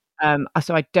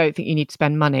 So I don't think you need to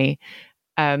spend money.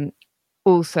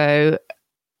 Also,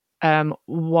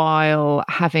 while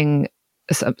having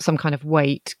some kind of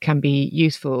weight can be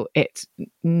useful, it's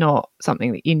not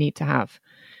something that you need to have.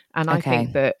 And I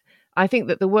think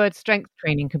that the word strength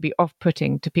training can be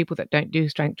off-putting to people that don't do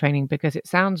strength training, because it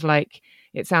sounds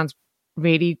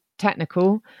really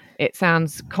technical. It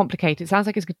sounds complicated. It sounds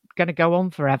like it's going to go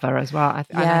on forever as well. And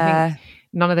I think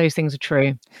none of those things are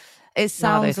true. It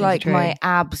sounds like my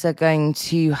abs are going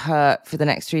to hurt for the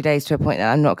next 3 days to a point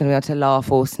that I'm not going to be able to laugh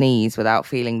or sneeze without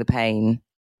feeling the pain.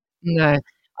 No,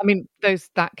 I mean,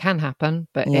 that can happen,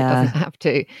 but it doesn't have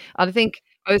to. And I think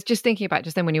I was just thinking about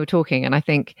just then when you were talking, and I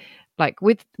think like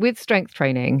with strength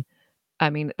training, I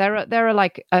mean, there are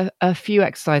like a few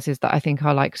exercises that I think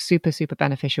are like super, super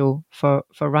beneficial for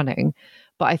running.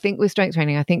 But I think with strength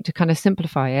training, I think to kind of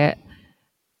simplify it,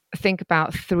 think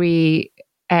about 3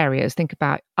 areas. Think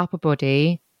about upper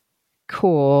body,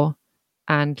 core,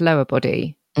 and lower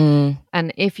body. And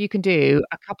if you can do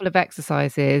a couple of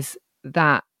exercises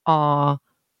that are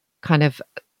kind of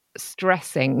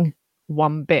stressing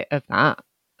one bit of that,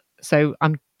 so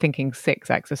I'm thinking 6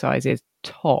 exercises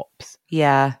tops,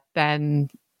 then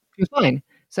you're fine.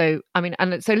 So I mean,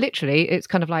 and so literally it's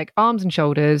kind of like arms and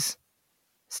shoulders,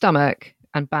 stomach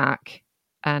and back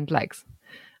and legs,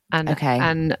 and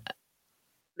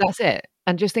that's it.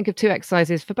 And just think of 2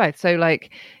 exercises for both. So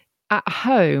like at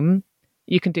home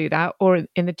you can do that, or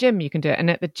in the gym you can do it. And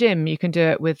at the gym you can do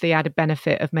it with the added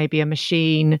benefit of maybe a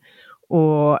machine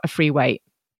or a free weight.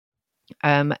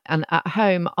 And at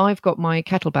home I've got my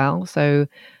kettlebell, so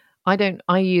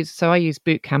I use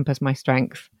boot camp as my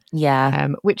strength.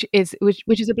 Which is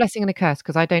a blessing and a curse,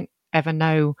 because I don't ever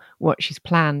know what she's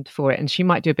planned for it, and she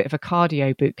might do a bit of a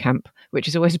cardio boot camp, which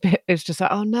is always a bit, it's just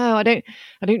like, oh no, I don't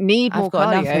need more I've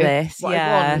got cardio. enough of this.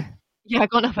 I've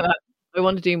got enough of that. I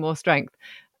want to do more strength.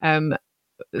 But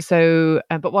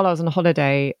while I was on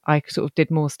holiday, I sort of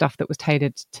did more stuff that was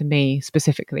tailored to me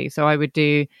specifically. So I've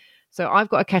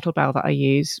got a kettlebell that I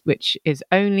use, which is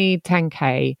only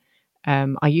 10k.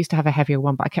 I used to have a heavier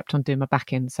one, but I kept on doing my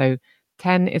back in, so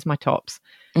 10 is my tops.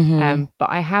 But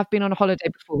I have been on a holiday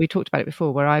before, we talked about it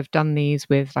before, where I've done these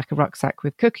with like a rucksack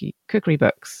with cookery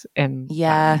books in.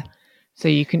 So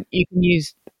you can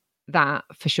use that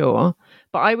for sure.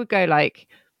 But I would go like,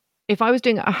 if I was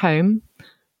doing it at home,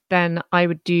 then I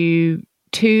would do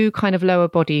 2 kind of lower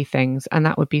body things, and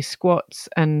that would be squats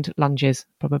and lunges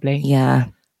probably.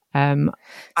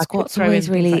 Squats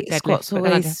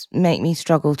always make me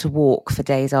struggle to walk for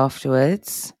days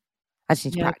afterwards. I just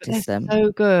need to practice them.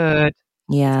 So good.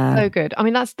 So good. I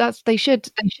mean, that's they should,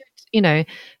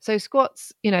 so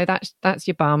squats, that's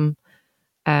your bum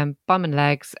and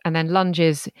legs, and then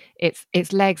lunges,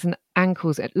 it's legs and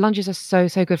ankles. Lunges are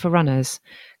so good for runners,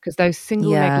 because those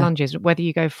single leg lunges, whether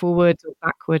you go forwards or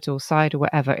backwards or side or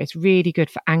whatever, it's really good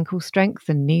for ankle strength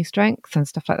and knee strength and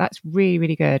stuff like that. It's really,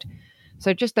 really good.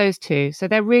 So just those 2. So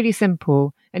they're really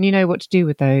simple, and you know what to do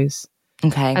with those.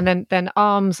 And then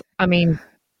arms, I mean,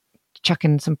 chuck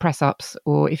in some press ups,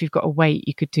 or if you've got a weight,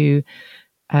 you could do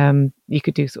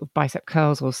sort of bicep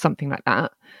curls or something like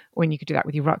that, or you could do that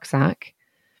with your rucksack.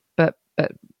 But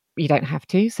you don't have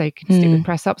to. So you can stick with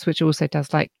press ups, which also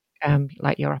does like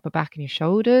your upper back and your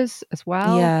shoulders as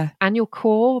well, and your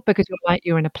core, because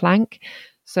you're in a plank.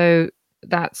 So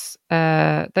that's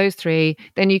those 3.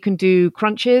 Then you can do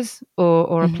crunches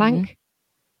or a plank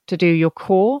to do your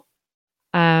core.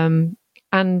 And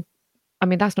I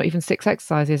mean, that's not even 6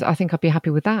 exercises. I think I'd be happy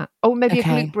with that. Oh, maybe a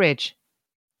glute bridge,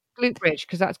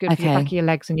 because that's good for your back of your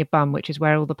legs and your bum, which is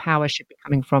where all the power should be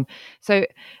coming from. So,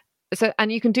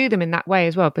 and you can do them in that way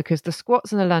as well, because the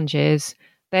squats and the lunges,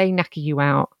 they knacker you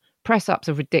out. Press ups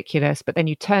are ridiculous, but then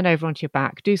you turn over onto your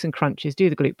back, do some crunches, do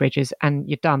the glute bridges, and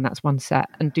you're done. That's 1 set,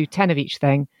 and do 10 of each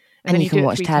thing. And then you can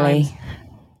watch telly.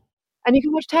 And you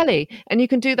can watch telly, and you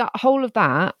can do that whole of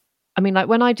that. I mean, like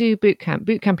when I do boot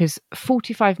camp is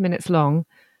 45 minutes long,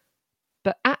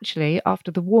 but actually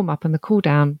after the warm up and the cool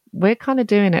down, we're kind of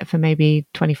doing it for maybe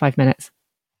 25 minutes.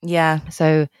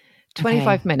 So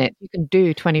 25 minutes, you can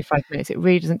do 25 minutes. It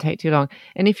really doesn't take too long.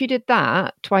 And if you did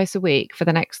that twice a week for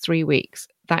the next 3 weeks,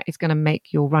 that is going to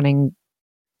make your running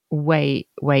way,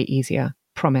 way easier.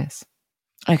 Promise.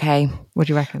 Okay. What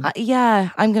do you reckon?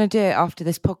 I'm going to do it after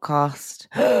this podcast.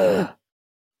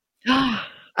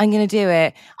 I'm going to do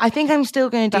it. I think I'm still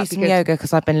going to do some yoga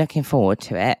because I've been looking forward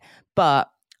to it.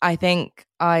 But I think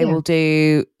I will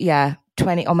do,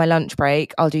 20 on my lunch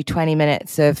break. I'll do 20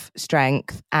 minutes of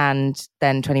strength and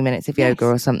then 20 minutes of yoga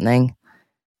or something.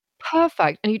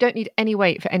 Perfect. And you don't need any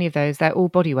weight for any of those. They're all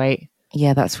body weight.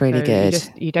 Yeah, that's really good.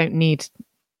 You don't need...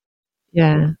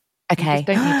 Yeah. Okay. You just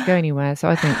don't need to go anywhere. So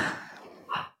I think...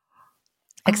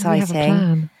 Exciting. We have a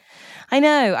plan. I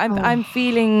know. I'm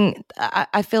feeling...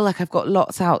 I feel like I've got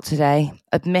lots out today.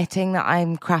 Admitting that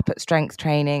I'm crap at strength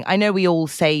training. I know we all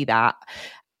say that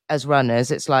as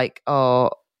runners. It's like, oh,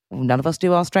 none of us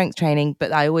do our strength training.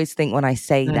 But I always think when I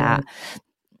say that...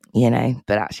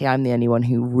 but actually I'm the only one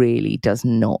who really does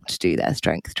not do their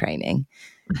strength training.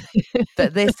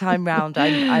 But this time round,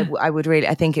 I would really,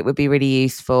 I think it would be really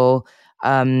useful.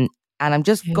 And I'm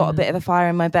just got a bit of a fire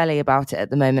in my belly about it at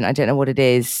the moment. I don't know what it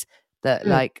is that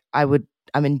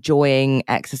I'm enjoying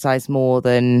exercise more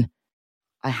than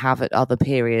I have at other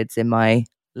periods in my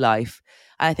life.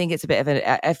 I think it's a bit of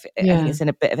I think it's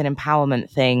a bit of an empowerment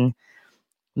thing,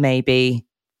 maybe,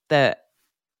 that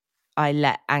I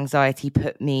let anxiety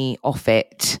put me off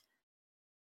it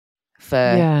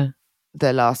for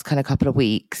the last kind of couple of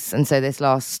weeks. And so this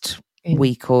last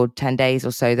week or 10 days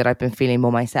or so that I've been feeling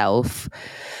more myself,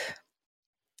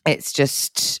 it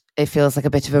feels like a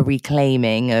bit of a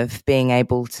reclaiming of being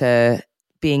able to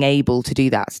do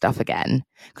that stuff again.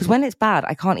 Because when it's bad,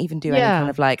 I can't even do any kind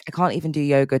of I can't even do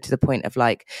yoga to the point of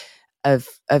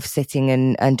of sitting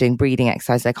and doing breathing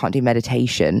exercises. I can't do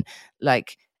meditation.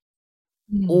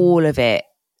 All of it,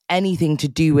 anything to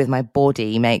do with my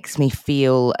body makes me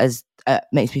feel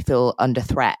under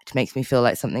threat, makes me feel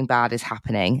like something bad is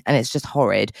happening, and it's just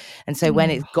horrid. And so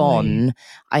when it's gone,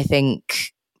 I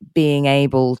think being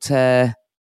able to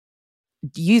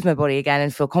use my body again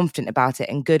and feel confident about it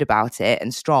and good about it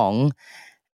and strong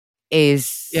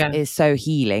is so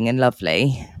healing and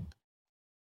lovely.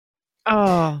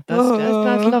 Oh,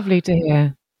 that's lovely to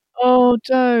hear. Oh,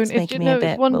 don't.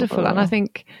 It's wonderful. And I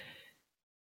think,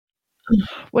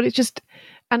 well, it's just,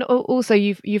 and also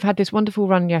you've had this wonderful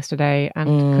run yesterday,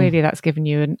 and clearly that's given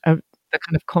you the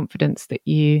kind of confidence that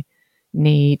you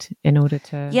need in order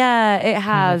to. Yeah, it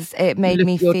has. It made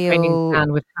me feel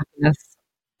with happiness.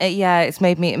 It's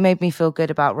made me feel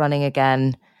good about running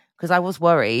again, because I was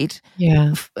worried.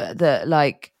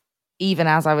 That even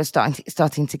as I was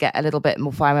starting to get a little bit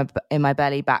more fire in my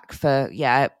belly back for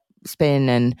spin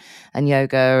and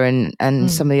yoga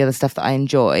and some of the other stuff that I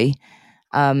enjoy.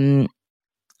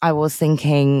 I was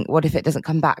thinking, what if it doesn't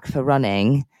come back for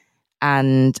running,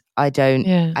 and I don't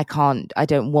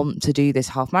want to do this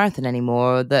half marathon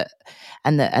anymore,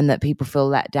 and that people feel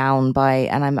let down by,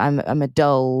 and I'm a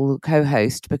dull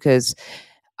co-host because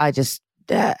I just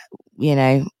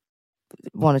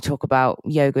want to talk about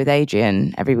yoga with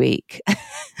Adrian every week.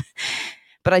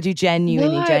 But I do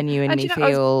genuinely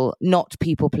feel not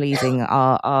people pleasing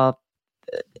our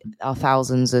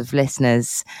thousands of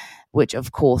listeners, which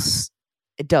of course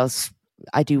it does.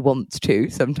 I do want to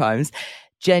sometimes.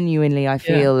 Genuinely, I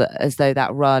feel as though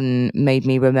that run made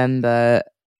me remember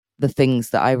the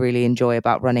things that I really enjoy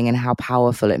about running and how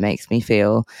powerful it makes me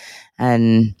feel.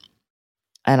 And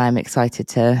I'm excited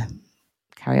to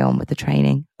carry on with the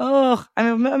training. Oh,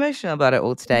 I'm emotional about it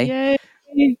all today.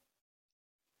 Yay.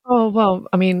 Oh, well,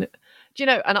 I mean, do you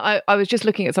know, and I was just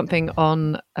looking at something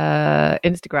on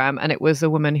Instagram, and it was a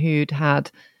woman who'd had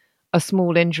a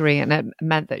small injury, and it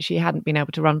meant that she hadn't been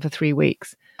able to run for 3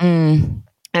 weeks.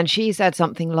 And she said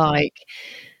something like,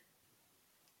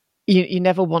 you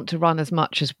never want to run as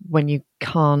much as when you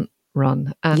can't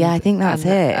run. And, I think that's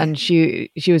it. And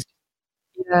she was,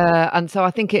 and so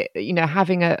I think it,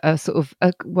 having a sort of,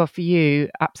 well, for you,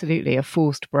 absolutely, a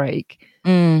forced break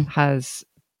has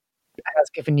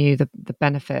given you the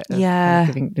benefit of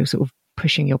giving, sort of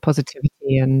pushing your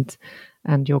positivity and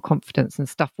your confidence and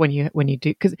stuff when you do,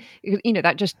 because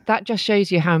that just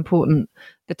shows you how important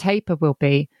the taper will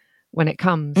be when it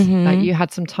comes. Like, you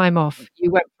had some time off,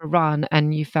 you went for a run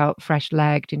and you felt fresh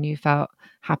legged and you felt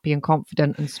happy and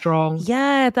confident and strong.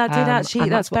 That did actually,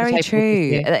 that's very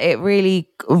true. It really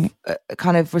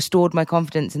kind of restored my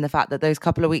confidence in the fact that those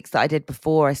couple of weeks that I did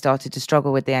before I started to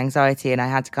struggle with the anxiety and I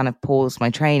had to kind of pause my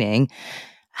training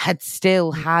had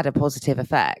still had a positive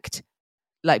effect.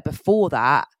 Like before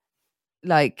that,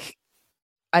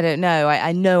 I don't know.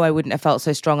 I know I wouldn't have felt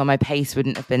so strong and my pace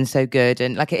wouldn't have been so good.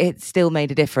 And it still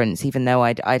made a difference, even though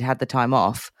I'd had the time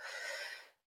off,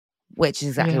 which is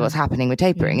exactly what's happening with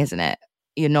tapering, isn't it?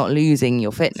 You're not losing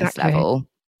your fitness level.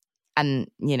 And,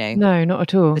 no, not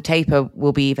at all. The taper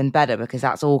will be even better because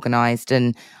that's organized,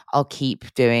 and I'll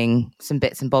keep doing some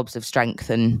bits and bobs of strength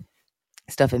and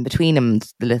stuff in between them,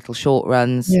 the little short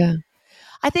runs. Yeah.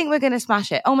 I think we're going to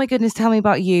smash it. Oh my goodness, tell me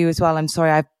about you as well. I'm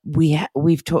sorry,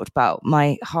 we've talked about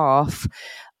my half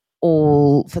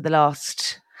all for the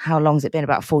last, how long's it been?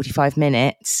 About 45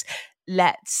 minutes.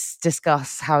 Let's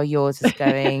discuss how yours is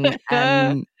going.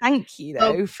 And thank you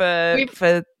though for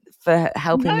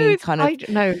helping me kind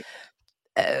of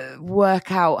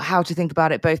work out how to think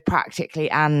about it both practically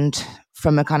and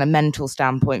from a kind of mental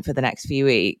standpoint for the next few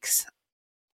weeks.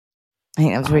 I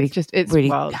think that was it's really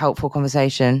helpful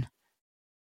conversation.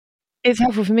 It's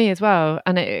helpful for me as well,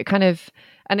 and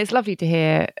it's lovely to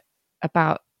hear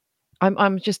about.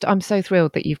 I'm so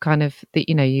thrilled that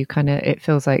it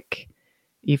feels like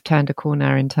you've turned a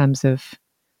corner in terms of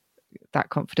that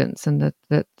confidence and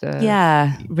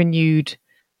that renewed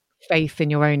faith in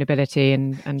your own ability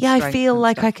and I feel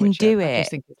like I can do it. I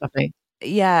just think it's lovely.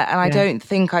 Yeah, and I don't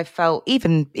think I felt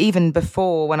even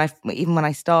before when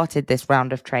I started this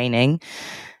round of training,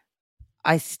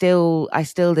 I still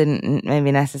didn't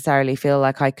maybe necessarily feel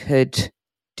like I could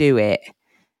do it.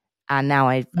 And now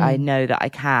I know that I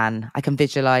can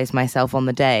visualize myself on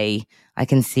the day. I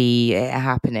can see it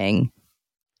happening,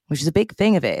 which is a big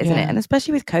thing of it, isn't it? And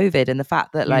especially with COVID and the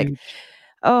fact that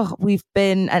we've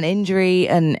been an injury,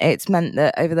 and it's meant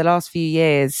that over the last few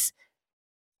years,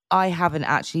 I haven't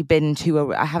actually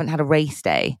I haven't had a race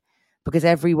day because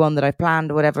every one that I've planned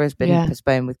or whatever has been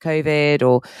postponed with COVID,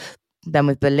 or then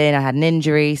with Berlin, I had an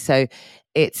injury. So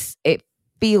it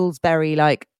feels very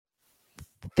like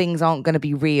things aren't going to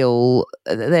be real.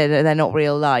 They're not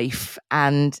real life.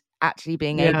 And actually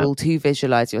being able to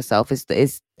visualize yourself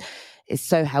is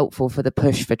so helpful for the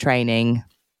push for training.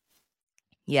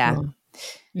 Yeah. Oh.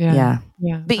 But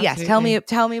absolutely. yes, tell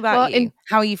me about you.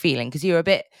 How are you feeling? Because you were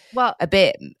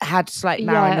had slight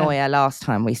paranoia last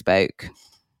time we spoke.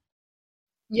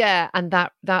 Yeah, and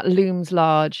that looms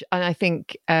large. And I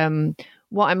think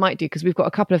what I might do, because we've got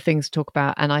a couple of things to talk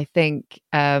about, and I think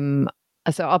so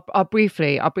I'll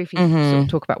briefly sort of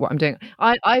talk about what I'm doing.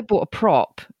 I bought a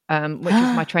prop, which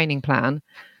is my training plan,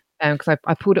 because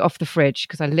I pulled it off the fridge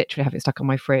because I literally have it stuck on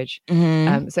my fridge.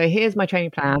 So here's my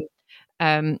training plan.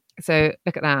 So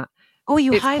look at that. Oh,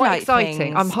 you it's highlight quite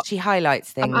exciting. things. She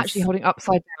highlights things. I'm actually holding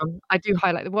upside down. I do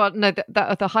highlight. Well, no,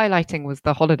 the highlighting was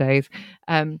the holidays.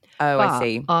 I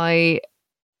see.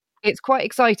 It's quite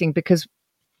exciting because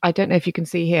I don't know if you can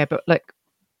see here, but look,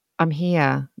 I'm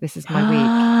here. This is my week,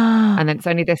 and then it's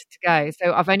only this to go.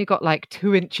 So I've only got like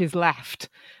 2 inches left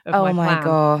of my plan. Oh my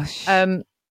gosh! And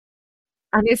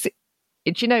it's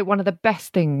one of the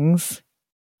best things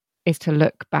is to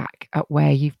look back at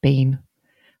where you've been.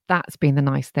 That's been the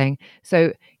nice thing.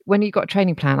 So when you've got a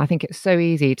training plan, I think it's so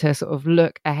easy to sort of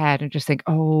look ahead and just think,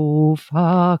 oh,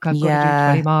 fuck, I've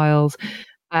got to do 20 miles.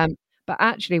 But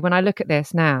actually, when I look at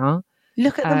this now...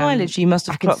 Look at the mileage you must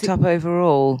have clocked up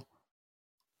overall.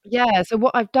 Yeah, so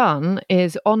what I've done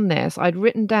is on this, I'd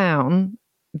written down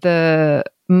I've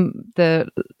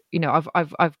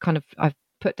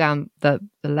put down the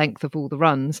length of all the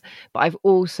runs, but I've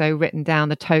also written down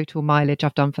the total mileage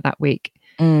I've done for that week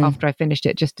after I finished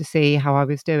it, just to see how I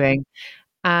was doing.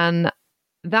 And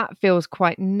that feels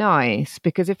quite nice,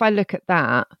 because if I look at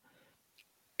that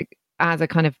as a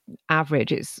kind of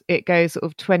average, it goes sort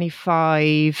of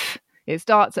 25. It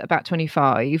starts at about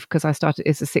 25 because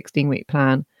it's a 16-week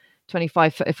plan,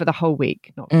 25 for the whole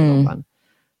week, not for the long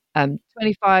run.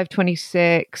 25,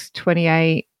 26,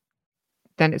 28.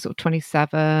 Then it's sort of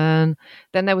 27.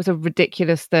 Then there was a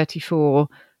ridiculous 34,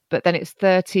 but then it's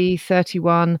 30,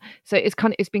 31. So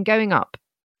it's been going up.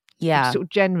 Yeah. Sort of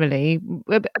generally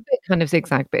a bit kind of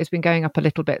zigzag, but it's been going up a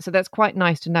little bit. So that's quite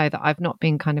nice to know that I've not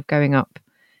been kind of going up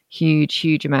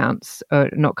huge amounts, or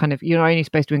not kind of, you're only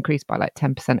supposed to increase by like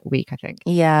 10% a week, I think.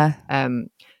 Yeah. So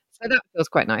that feels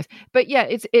quite nice. But yeah,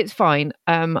 it's fine.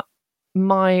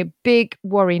 My big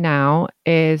worry now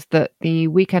is that the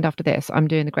weekend after this, I'm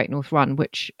doing the Great North Run,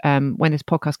 which when this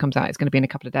podcast comes out, it's going to be in a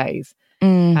couple of days.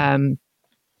 And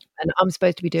I'm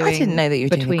supposed to be doing... I didn't know that you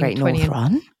were doing the Great North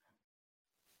Run.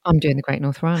 I'm doing the Great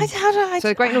North Run. So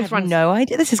the Great North Run... No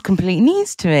idea. This is complete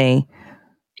news to me.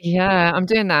 Yeah, I'm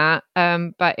doing that.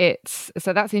 But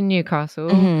that's in Newcastle,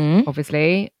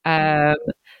 obviously. Our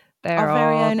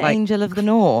very own Angel of the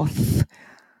North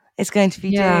is going to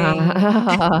be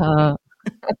doing...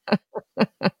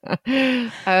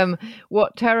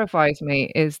 What terrifies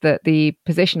me is that the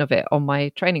position of it on my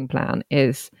training plan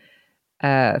is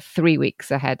 3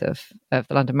 weeks ahead of the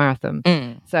London Marathon.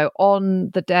 So on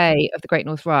the day of the Great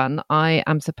North Run, I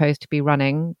am supposed to be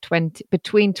running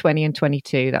between 20 and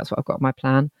 22. That's what I've got on my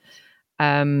plan.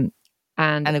 And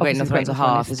the Great North Run's a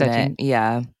half, isn't it?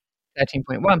 Yeah.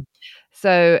 13.1.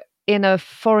 So in a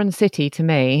foreign city, to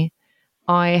me,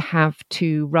 I have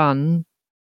to run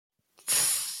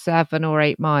 7 or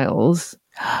 8 miles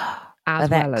as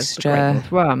well as the Great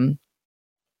North Run.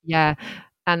 Yeah.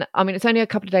 And I mean, it's only a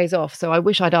couple of days off. So I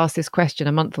wish I'd asked this question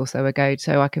a month or so ago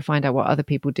so I could find out what other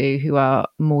people do who are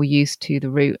more used to the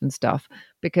route and stuff.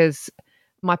 Because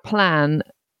my plan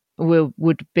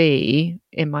would be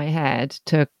in my head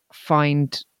to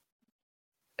find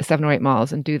 7 or 8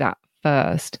 miles and do that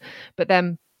first. But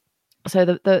then, so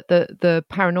the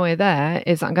paranoia there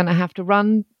is I'm going to have to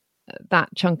run that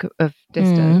chunk of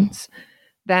distance.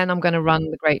 Then I'm going to run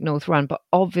the Great North Run. But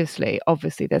obviously,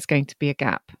 there's going to be a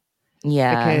gap.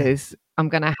 Yeah. Because I'm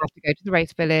going to have to go to the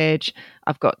race village.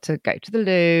 I've got to go to the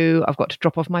loo. I've got to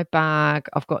drop off my bag.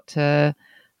 I've got to,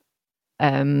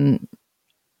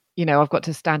 I've got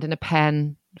to stand in a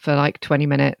pen for like 20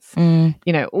 minutes,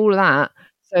 all of that.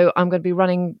 So I'm going to be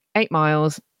running 8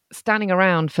 miles, standing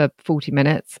around for 40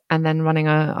 minutes and then running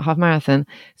a half marathon.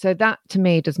 So that to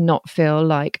me does not feel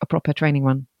like a proper training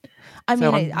run. I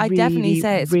mean, I definitely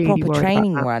say it's a proper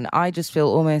training run. I just feel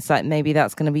almost like maybe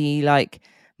that's going to be like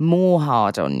more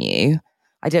hard on you.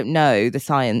 I don't know the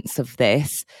science of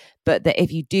this, but that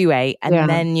if you do 8 and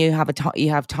then you have you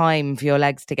have time for your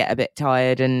legs to get a bit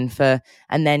tired and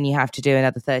then you have to do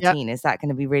another 13, is that going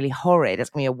to be really horrid? It's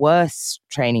going to be a worse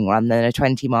training run than a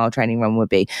 20-mile training run would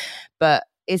be. But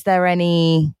is there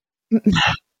any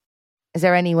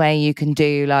way you can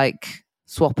do like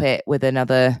swap it with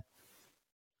another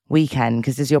weekend?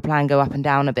 Because does your plan go up and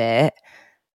down a bit?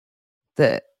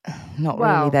 That not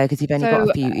really though, because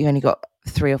you've only got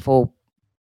 3 or 4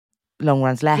 long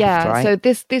runs left, right? So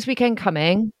this weekend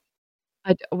coming,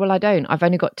 I don't. I've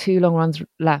only got 2 long runs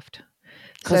left.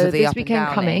 So this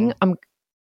weekend coming,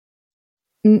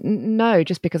 no,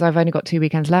 just because I've only got 2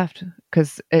 weekends left.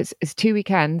 Because it's 2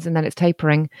 weekends and then it's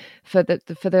tapering for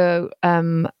the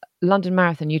London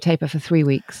Marathon. You taper for 3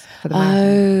 weeks for the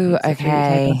marathon. Oh,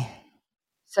 okay.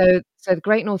 So the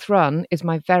Great North Run is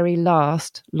my very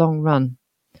last long run.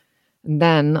 And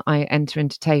then I enter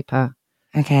into taper.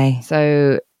 Okay.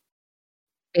 So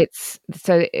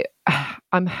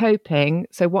I'm hoping.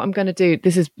 So what I'm going to do,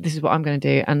 this is what I'm going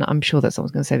to do, and I'm sure that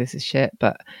someone's going to say this is shit,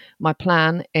 but my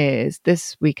plan is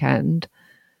this weekend,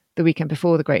 the weekend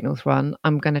before the Great North Run,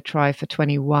 I'm going to try for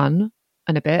 21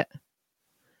 and a bit,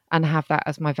 and have that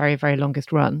as my very, very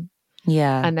longest run.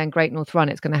 Yeah. And then Great North Run,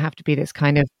 it's going to have to be this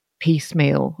kind of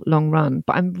piecemeal long run,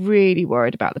 but I'm really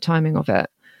worried about the timing of it.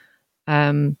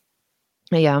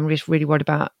 Yeah, I'm just really worried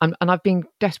about, and I've been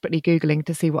desperately Googling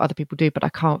to see what other people do, but I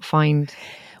can't find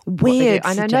weird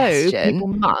and suggestion. I know people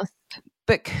must.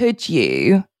 But could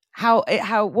you?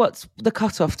 What's the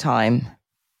cutoff time?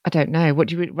 I don't know. What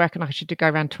do you reckon? I should go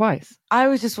around twice? I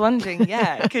was just wondering.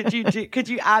 Yeah, could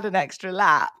you add an extra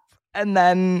lap and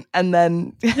then?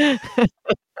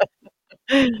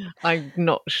 I'm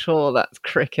not sure that's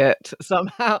cricket.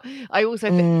 Somehow, I also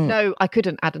think no, I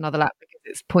couldn't add another lap because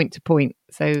it's point to point.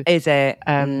 So is it?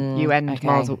 You end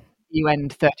miles. You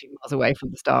end 30 miles away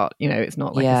from the start. It's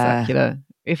not like a circular.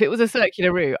 If it was a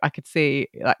circular route, I could see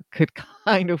that could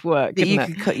kind of work.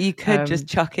 You could just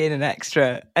chuck in an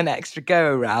extra go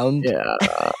around. Yeah.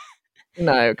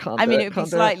 No, can't. I mean, it would be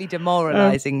slightly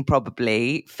demoralizing,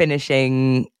 probably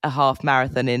finishing a half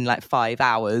marathon in like 5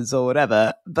 hours or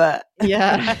whatever. But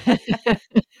yeah,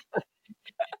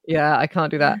 yeah, I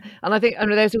can't do that. And I think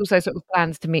there's also sort of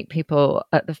plans to meet people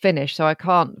at the finish, so I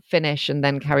can't finish and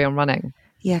then carry on running.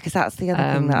 Yeah, because that's the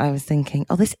other thing that I was thinking.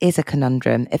 Oh, this is a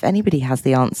conundrum. If anybody has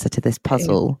the answer to this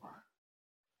puzzle,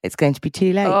 it's going to be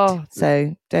too late.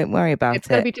 So don't worry about it.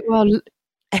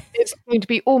 It's going to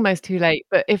be almost too late,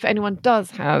 but if anyone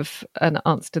does have an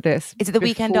answer to this, is it the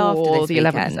weekend after this the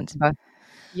 11th weekend? of September?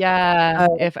 Yeah,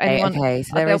 if anyone,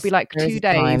 so there'll be like 2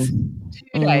 days,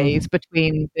 2 days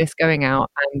between this going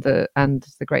out and the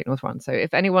Great North Run. So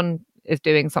if anyone is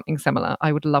doing something similar,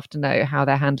 I would love to know how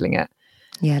they're handling it.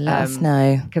 Yeah, let us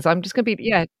know, because I'm just going to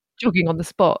be jogging on the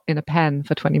spot in a pen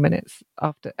for 20 minutes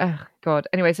after. Oh God.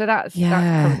 Anyway, so that's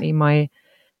currently my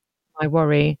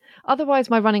worry. Otherwise,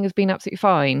 my running has been absolutely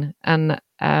fine, and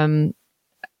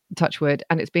touch wood.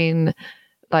 And it's been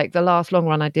like the last long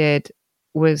run I did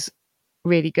was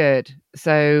really good.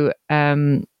 So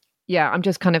I'm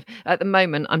just kind of at the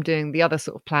moment I'm doing the other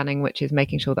sort of planning, which is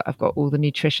making sure that I've got all the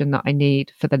nutrition that I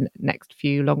need for the next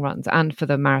few long runs and for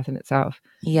the marathon itself.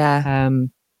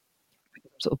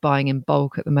 Sort of buying in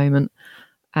bulk at the moment.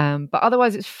 But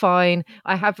otherwise it's fine.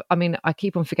 I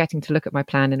keep on forgetting to look at my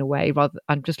plan in a way, rather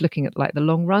I'm just looking at like the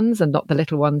long runs and not the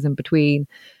little ones in between.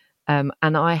 And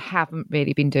I haven't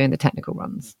really been doing the technical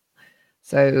runs.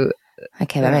 So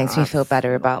okay, that makes me feel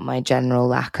better about my general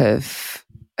lack of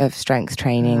strength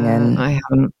training. And I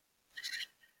haven't.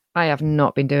 I have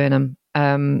not been doing them.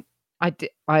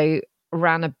 I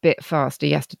ran a bit faster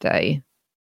yesterday,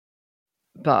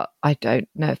 but I don't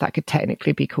know if that could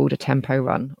technically be called a tempo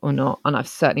run or not. And I've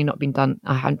certainly not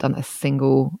I haven't done a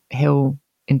single hill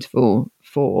interval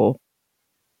for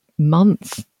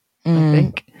months, I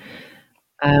think.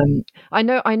 I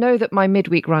know that my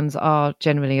midweek runs are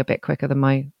generally a bit quicker than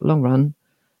my long run,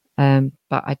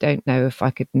 but I don't know if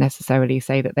I could necessarily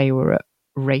say that they were at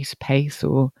race pace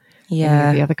or any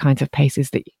of the other kinds of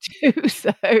paces that you do.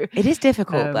 So it is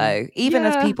difficult though, even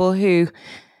as people who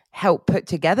help put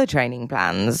together training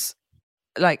plans.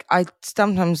 Like I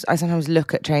sometimes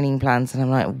look at training plans and I'm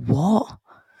like, what?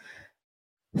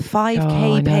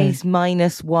 5k pace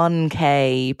minus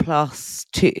 1k plus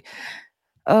 2.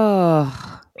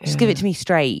 Just give it to me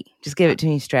straight. Just give it to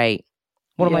me straight.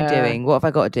 What am I doing? What have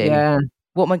I got to do? Yeah.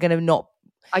 What am I going to not?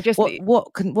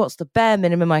 What's the bare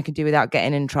minimum I can do without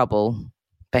getting in trouble?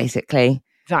 Basically,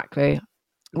 exactly.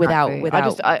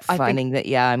 Without I finding that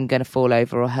I'm going to fall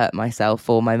over or hurt myself,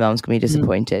 or my mum's going to be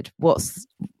disappointed. What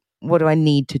do I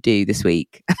need to do this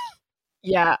week?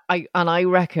 Yeah, I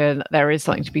reckon there is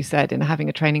something to be said in having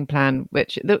a training plan,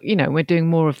 which, you know, we're doing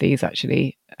more of these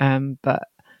actually, but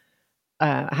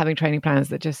having training plans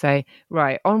that just say,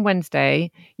 right, on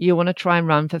Wednesday, you want to try and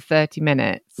run for 30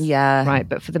 minutes. Yeah. Right,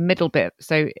 but for the middle bit.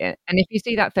 So, and if you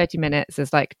see that 30 minutes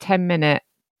as like 10-minute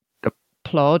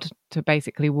plod to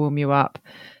basically warm you up,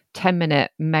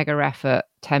 10-minute mega effort,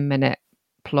 10-minute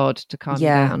plod to calm you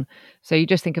down. So you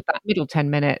just think of that middle 10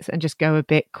 minutes and just go a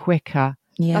bit quicker.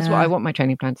 Yeah. That's what I want my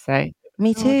training plan to say.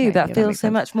 Me too. Okay. That feels so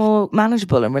much more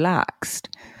manageable and relaxed.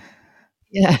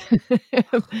 Yeah.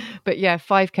 But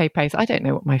 5k pace. I don't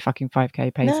know what my fucking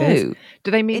 5k pace is.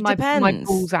 Do they mean my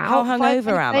balls out? How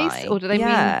hungover am I? Or do they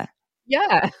mean...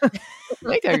 Yeah.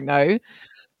 I don't know.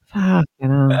 Fucking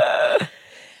hell.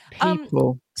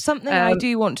 People. Something I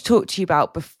do want to talk to you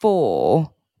about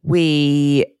before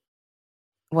we...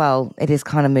 Well, it is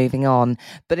kind of moving on,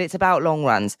 but it's about long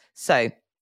runs. So...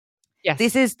 Yes.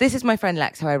 This is my friend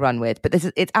Lex, who I run with, but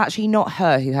it's actually not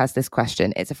her who has this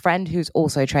question. It's a friend who's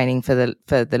also training for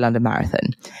the London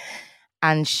Marathon,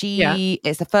 and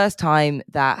it's the first time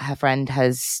that her friend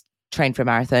has trained for a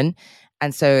marathon,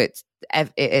 and so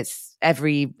it's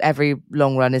every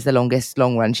long run is the longest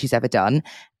long run she's ever done,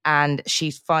 and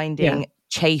she's finding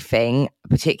chafing,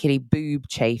 particularly boob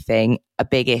chafing, a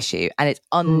big issue, and it's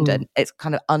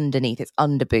kind of underneath, it's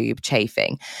under boob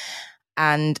chafing.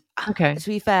 And to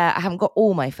be fair, I haven't got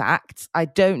all my facts. I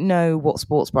don't know what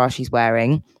sports bra she's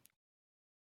wearing.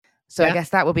 So I guess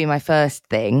that would be my first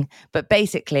thing. But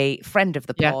basically, friend of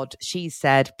the pod, she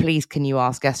said, please can you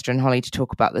ask Esther and Holly to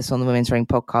talk about this on the Women's Running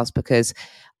podcast, because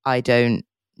I don't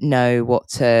know what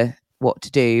to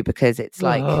do, because it's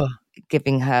like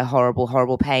giving her horrible,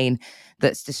 horrible pain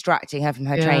that's distracting her from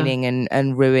her training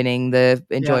and ruining the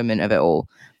enjoyment of it all.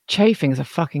 Chafing is a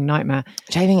fucking nightmare.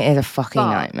 Chafing is a fucking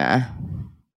nightmare.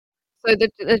 So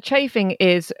the chafing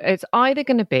it's either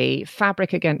going to be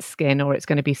fabric against skin, or it's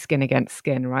going to be skin against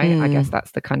skin, right? I guess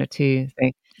that's the kind of two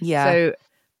thing. Yeah. So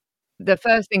the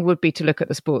first thing would be to look at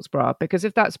the sports bra, because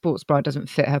if that sports bra doesn't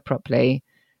fit her properly,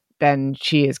 then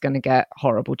she is going to get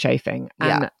horrible chafing.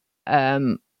 And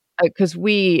because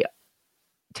we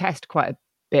test quite a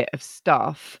bit of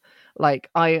stuff, like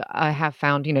I have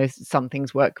found, you know, some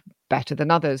things work better than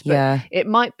others, but it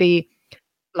might be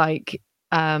like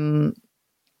she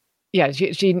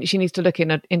needs to look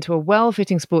into a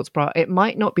well-fitting sports bra. It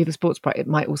might not be the sports bra, it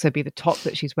might also be the top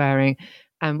that she's wearing.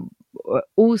 And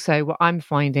also what I'm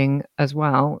finding as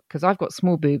well, because I've got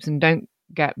small boobs and don't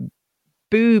get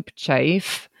boob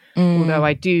chafe, although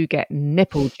I do get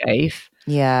nipple chafe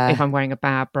if I'm wearing a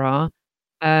bad bra,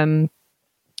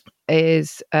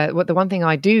 is what the one thing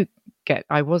I do get,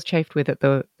 I was chafed with at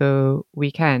the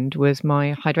weekend, was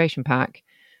my hydration pack.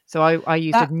 So I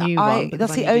used a new one.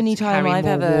 That's the only time I've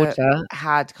ever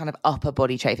had kind of upper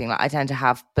body chafing. Like I tend to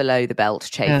have below the belt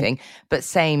chafing, but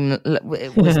same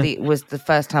it was the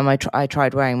first time I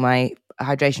tried wearing my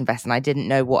hydration vest, and I didn't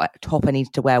know what top I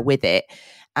needed to wear with it,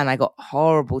 and I got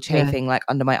horrible chafing like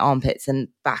under my armpits and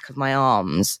back of my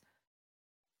arms.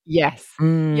 Yes.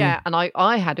 Yeah. And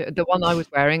I had it, the one I was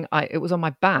wearing, it was on my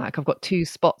back. I've got 2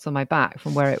 spots on my back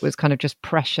from where it was kind of just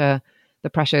the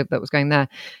pressure that was going there.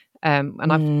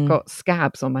 And I've got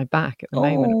scabs on my back at the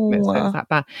moment. So it's that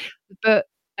bad. But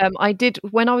I did,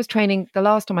 when I was training, the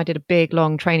last time I did a big,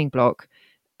 long training block,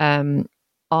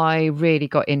 I really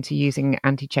got into using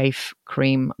anti-chafe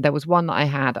cream. There was one that I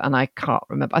had, and I can't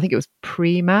remember. I think it was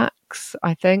Pre-Max,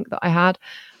 I think, that I had.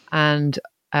 And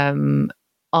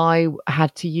I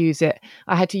had to use it.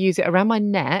 I had to use it around my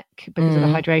neck because of the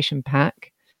hydration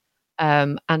pack.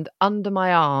 and under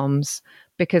my arms,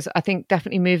 because I think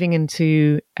definitely moving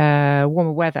into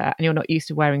warmer weather and you're not used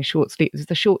to wearing short sleeves, it's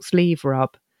the short sleeve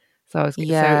rub. So so it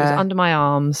was under my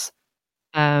arms,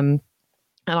 and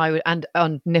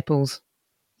on nipples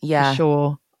for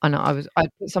sure. And I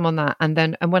put some on that,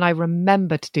 and when I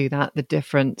remember to do that, the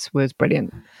difference was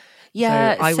brilliant.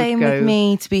 Yeah, so same with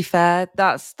me, to be fair.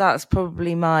 That's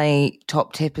probably my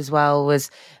top tip as well.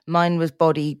 Mine was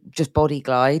body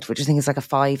glide, which I think is like a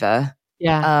 £5.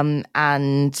 Yeah.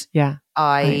 And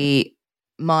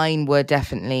mine were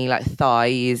definitely like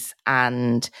thighs,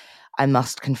 and I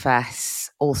must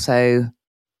confess also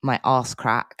my arse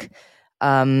crack.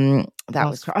 Oh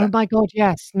my god,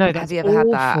 yes. No, that's have you ever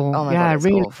awful. had that? Oh my god, it's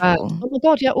really awful. bad. Oh my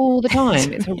god, yeah, all the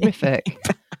time. It's horrific.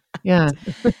 Yeah.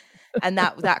 And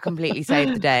that completely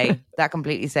saved the day. That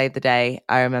completely saved the day,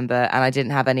 I remember. And I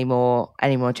didn't have any more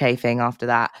chafing after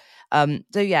that.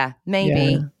 So yeah,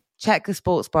 maybe check the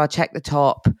sports bra, check the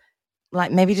top,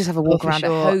 like maybe just have a walk around at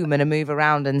home and a move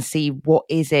around and see what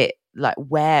is it like,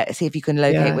 see if you can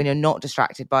locate when you're not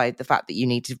distracted by the fact that you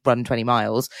need to run 20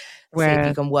 miles. See if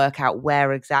you can work out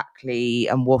where exactly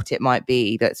and what it might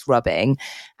be that's rubbing,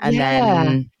 and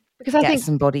then because I think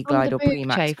some body glide or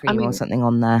Premax cream or something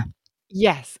on there.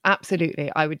 Yes,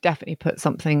 absolutely. I would definitely put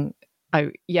something.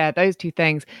 Those two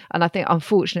things. And I think,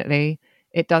 unfortunately,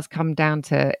 it does come down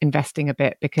to investing a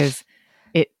bit, because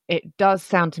it does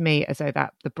sound to me as though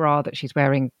that the bra that she's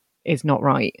wearing is not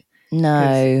right.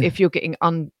 No, if you're getting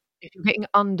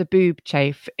under boob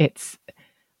chafe,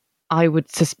 I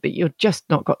would suspect you're just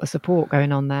not got the support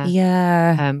going on there.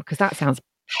 Yeah, because that sounds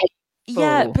painful.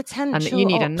 Yeah, potential. And you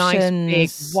need options. a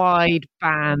nice big wide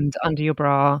band under your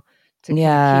bra to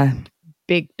kind of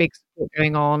keep big support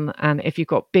going on. And if you've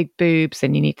got big boobs,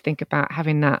 then you need to think about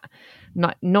having that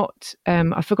not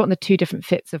I've forgotten the two different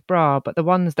fits of bra, but the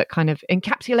ones that kind of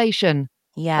encapsulation.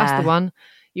 That's the one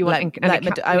you want. I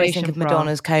always think of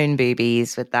Madonna's cone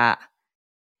boobies with that.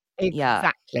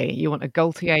 Exactly. You want a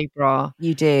Gaultier bra.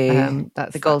 You do.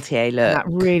 That's the Gaultier look. That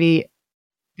really,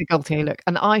 the Gaultier look.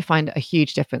 And I find a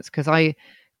huge difference, because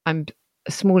I'm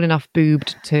small enough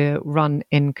boobed to run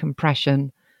in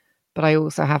compression, but I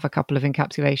also have a couple of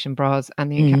encapsulation bras,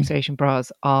 and the encapsulation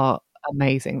bras are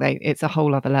amazing. It's a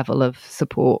whole other level of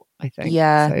support, I think.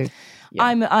 Yeah.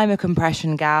 I'm a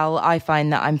compression gal. I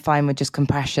find that I'm fine with just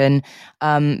compression.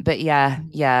 But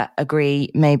yeah,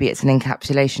 agree. Maybe it's an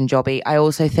encapsulation jobby. I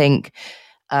also think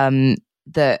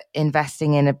that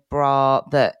investing in a bra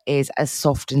that is as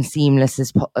soft and seamless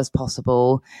as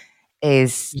possible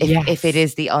is, if it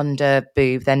is the under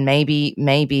boob, then maybe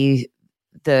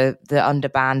the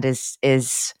underband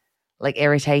is like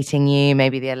irritating you.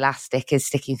 Maybe the elastic is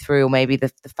sticking through, or maybe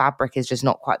the fabric is just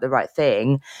not quite the right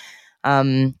thing.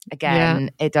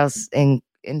 It does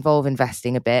involve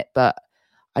investing a bit, but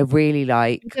I really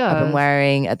like, I've been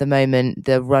wearing at the moment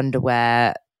the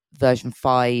Runderwear version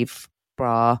 5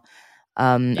 bra.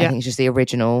 I think it's just the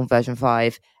original version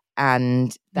 5,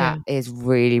 and that is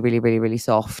really, really, really, really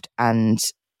soft, and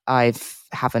I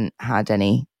haven't had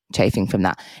any chafing from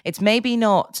that. It's maybe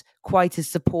not quite as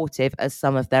supportive as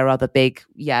some of their other big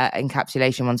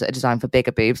encapsulation ones that are designed for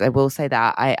bigger boobs. I will say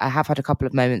that I have had a couple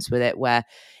of moments with it where,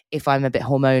 if I'm a bit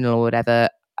hormonal or whatever,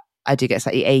 I do get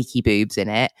slightly achy boobs in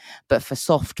it. But for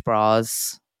soft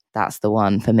bras, that's the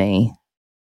one for me.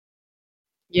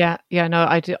 No,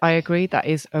 I agree. That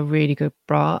is a really good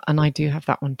bra, and I do have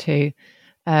that one too.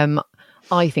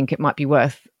 I think it might be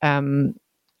worth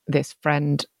this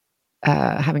friend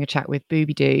having a chat with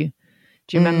Booby Doo.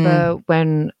 Do you remember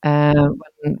when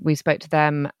we spoke to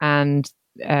them, and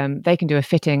they can do a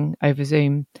fitting over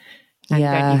Zoom, and you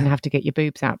don't even have to get your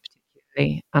boobs out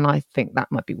particularly? And I think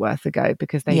that might be worth a go,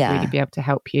 because they'd really be able to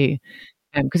help you.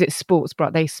 Because it's sports bra,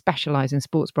 they specialize in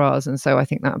sports bras, and so I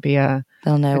think that would be they'll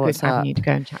know good what's avenue up. to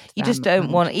go and chat to them. You just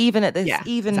don't want, even at this,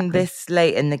 this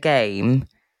late in the game,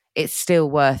 it's still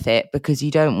worth it, because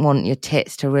you don't want your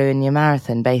tits to ruin your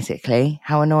marathon. Basically,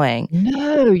 how annoying!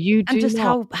 No, you do and just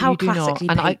not. how classically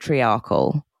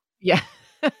patriarchal. Yeah.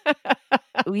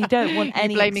 We don't want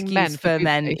any blaming excuse for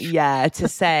men to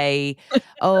say,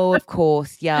 oh, of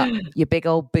course, your big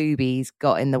old boobies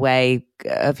got in the way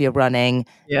of your running.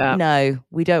 No,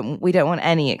 we don't want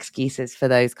any excuses for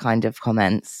those kind of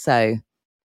comments. So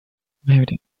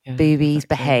boobies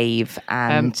behave,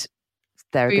 and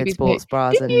there are good sports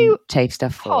bras and chafe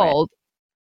stuff for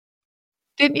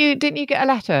it. Didn't you get a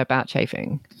letter about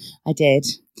chafing? I did.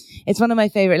 It's one of my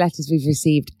favorite letters we've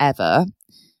received ever.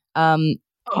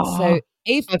 So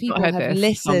if people have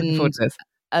listened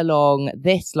along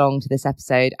this long to this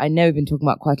episode, I know we've been talking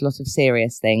about quite a lot of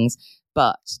serious things,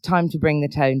 but time to bring the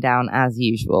tone down as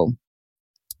usual.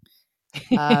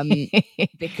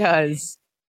 because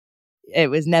it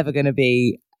was never going to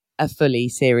be a fully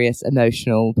serious,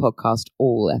 emotional podcast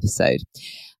all episode.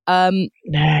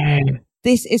 No.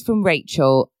 This is from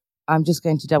Rachel. I'm just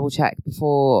going to double check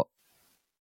before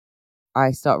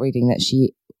I start reading that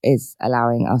she is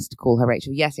allowing us to call her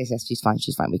Rachel. Yes, she's fine.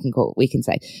 We can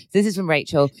say. So this is from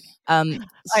Rachel. I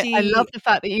love the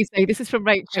fact that you say this is from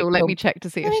Rachel. Let me check to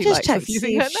see if she likes us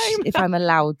using her name. If I'm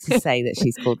allowed to say that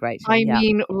she's called Rachel. I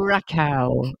mean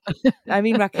Raquel.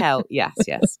 Yes.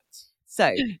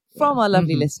 So from our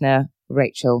lovely listener,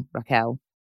 Raquel,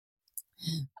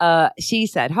 she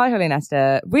said, "Hi, Holly and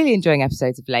Esther. Really enjoying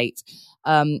episodes of late.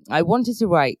 I wanted to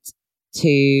write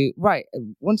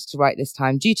this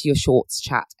time due to your shorts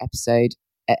chat episode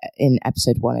in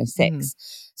episode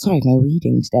 106. Sorry, my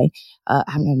reading today. I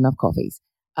haven't had enough coffees.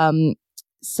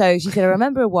 So she said, I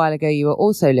remember a while ago you were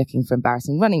also looking for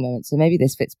embarrassing running moments, so maybe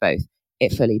this fits both.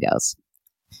 It fully does.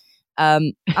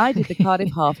 I did the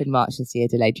Cardiff half in March this year,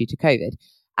 delayed due to COVID.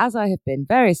 As I have been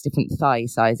various different thigh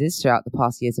sizes throughout the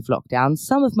past years of lockdown,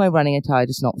 some of my running attire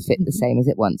does not fit the same as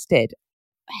it once did.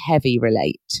 Heavy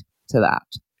relate to that.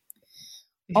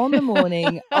 On the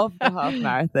morning of the half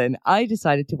marathon, I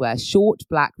decided to wear short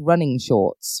black running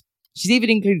shorts. She's even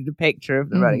included a picture of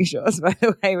the running shorts, by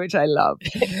the way, which I love.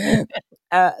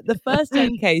 The first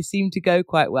 10K seemed to go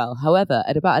quite well. However,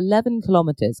 at about 11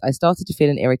 kilometers, I started to feel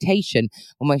an irritation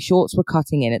when my shorts were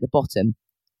cutting in at the bottom.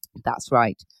 That's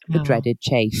right, the dreaded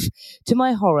chafe. To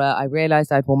my horror, I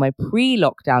realized I'd worn my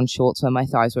pre-lockdown shorts when my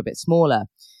thighs were a bit smaller.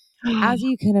 As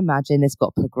you can imagine, this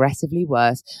got progressively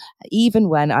worse, even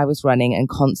when I was running and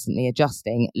constantly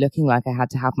adjusting, looking like I had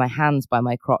to have my hands by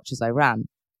my crotch as I ran.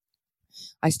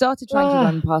 I started trying to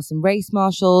run past some race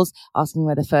marshals, asking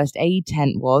where the first aid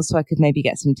tent was so I could maybe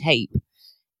get some tape.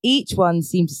 Each one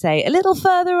seemed to say, a little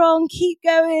further on, keep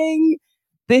going.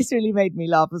 This really made me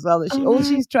laugh as well, that all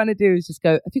she's trying to do is just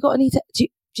go, have you got any, do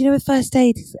you know what first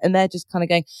aid is? And they're just kind of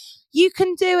going, you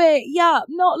can do it. Yeah,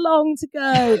 not long to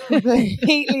go.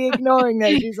 Completely ignoring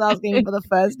that she's asking for the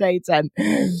first aid tent.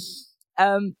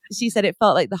 She said it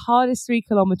felt like the hardest 3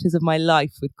 kilometers of my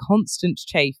life with constant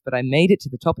chafe, but I made it to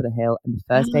the top of the hill and the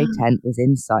first aid tent was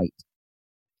in sight.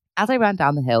 As I ran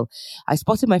down the hill, I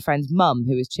spotted my friend's mum,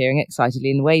 who was cheering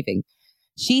excitedly and waving.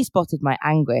 She spotted my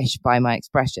anguish by my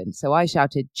expression, so I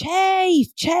shouted,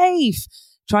 chafe, chafe,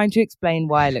 trying to explain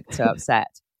why I looked so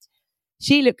upset.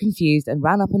 She looked confused and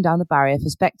ran up and down the barrier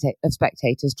of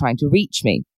spectators trying to reach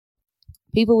me.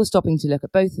 People were stopping to look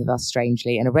at both of us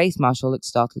strangely, and a race marshal looked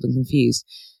startled and confused.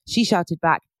 She shouted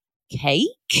back,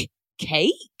 cake?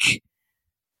 Cake?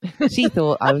 She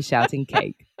thought I was shouting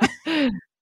cake.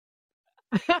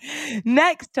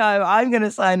 Next time, I'm going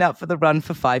to sign up for the Run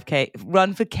for Cake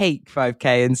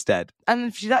 5K instead.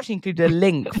 And she's actually included a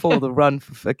link for the Run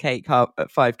for Cake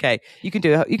 5K. You can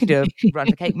do a Run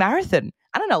for Cake marathon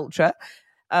and an ultra.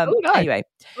 Nice. Anyway,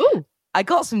 I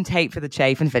got some tape for the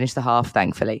chafe and finished the half,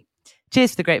 thankfully.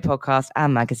 Cheers for the great podcast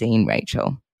and magazine,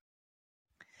 Rachel.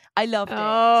 I loved it.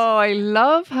 Oh, I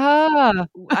love her.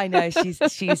 I know, she's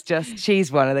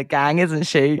one of the gang, isn't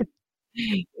she?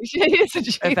 She isn't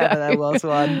she? If ever there was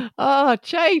one. Oh,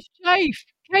 chafe, cake.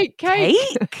 Cake?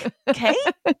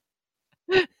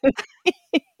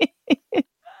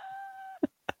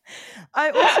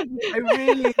 I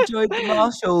really enjoyed the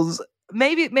marshals.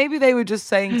 Maybe they were just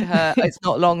saying to her, it's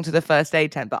not long to the first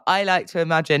aid tent, but I like to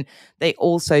imagine they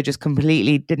also just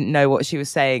completely didn't know what she was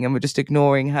saying and were just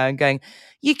ignoring her and going,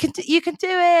 you can do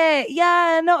it.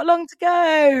 Yeah, not long to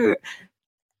go.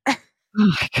 Oh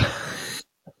my God.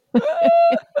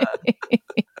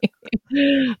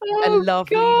 A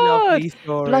lovely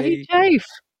story. Bloody chafe.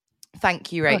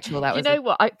 Thank you, Rachel. That was a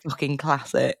fucking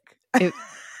classic. It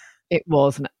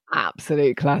was an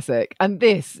absolute classic. And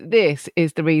this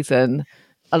is the reason,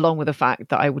 along with the fact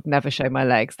that I would never show my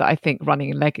legs, that I think running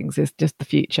in leggings is just the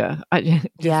future.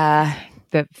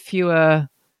 The fewer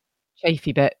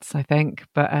chafy bits, I think.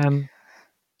 But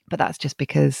that's just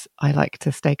because I like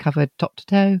to stay covered top to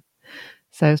toe.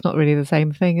 So it's not really the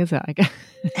same thing, is it, I guess?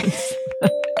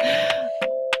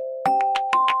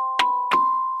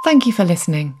 Thank you for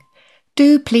listening.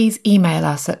 Do please email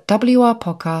us at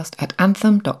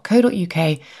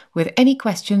wrpodcast@anthem.co.uk with any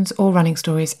questions or running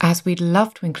stories, as we'd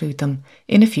love to include them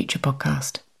in a future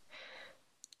podcast.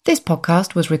 This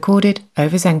podcast was recorded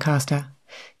over Zencaster.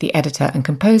 The editor and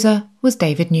composer was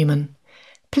David Newman.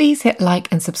 Please hit like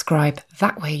and subscribe,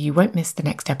 that way you won't miss the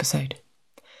next episode.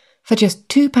 For just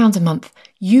 £2 a month,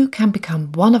 you can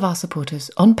become one of our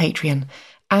supporters on Patreon,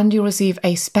 and you'll receive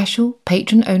a special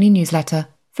patron-only newsletter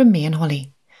from me and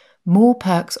Holly. More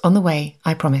perks on the way,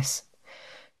 I promise.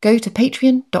 Go to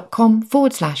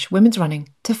patreon.com/women's running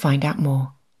to find out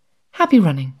more. Happy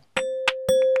running.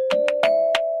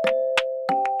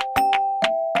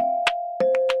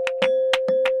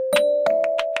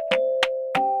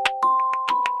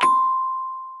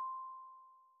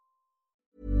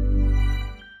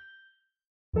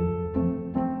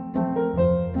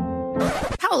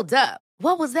 Hold up.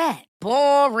 What was that?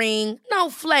 Boring. No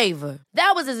flavor.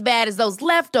 That was as bad as those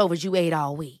leftovers you ate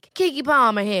all week. Keke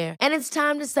Palmer here, and it's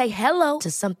time to say hello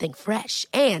to something fresh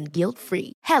and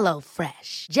guilt-free. Hello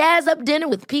Fresh. Jazz up dinner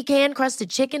with pecan-crusted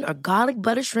chicken or garlic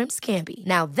butter shrimp scampi.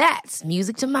 Now that's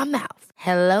music to my mouth.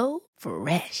 Hello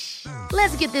Fresh.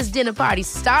 Let's get this dinner party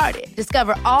started.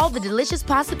 Discover all the delicious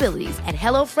possibilities at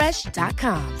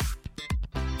hellofresh.com.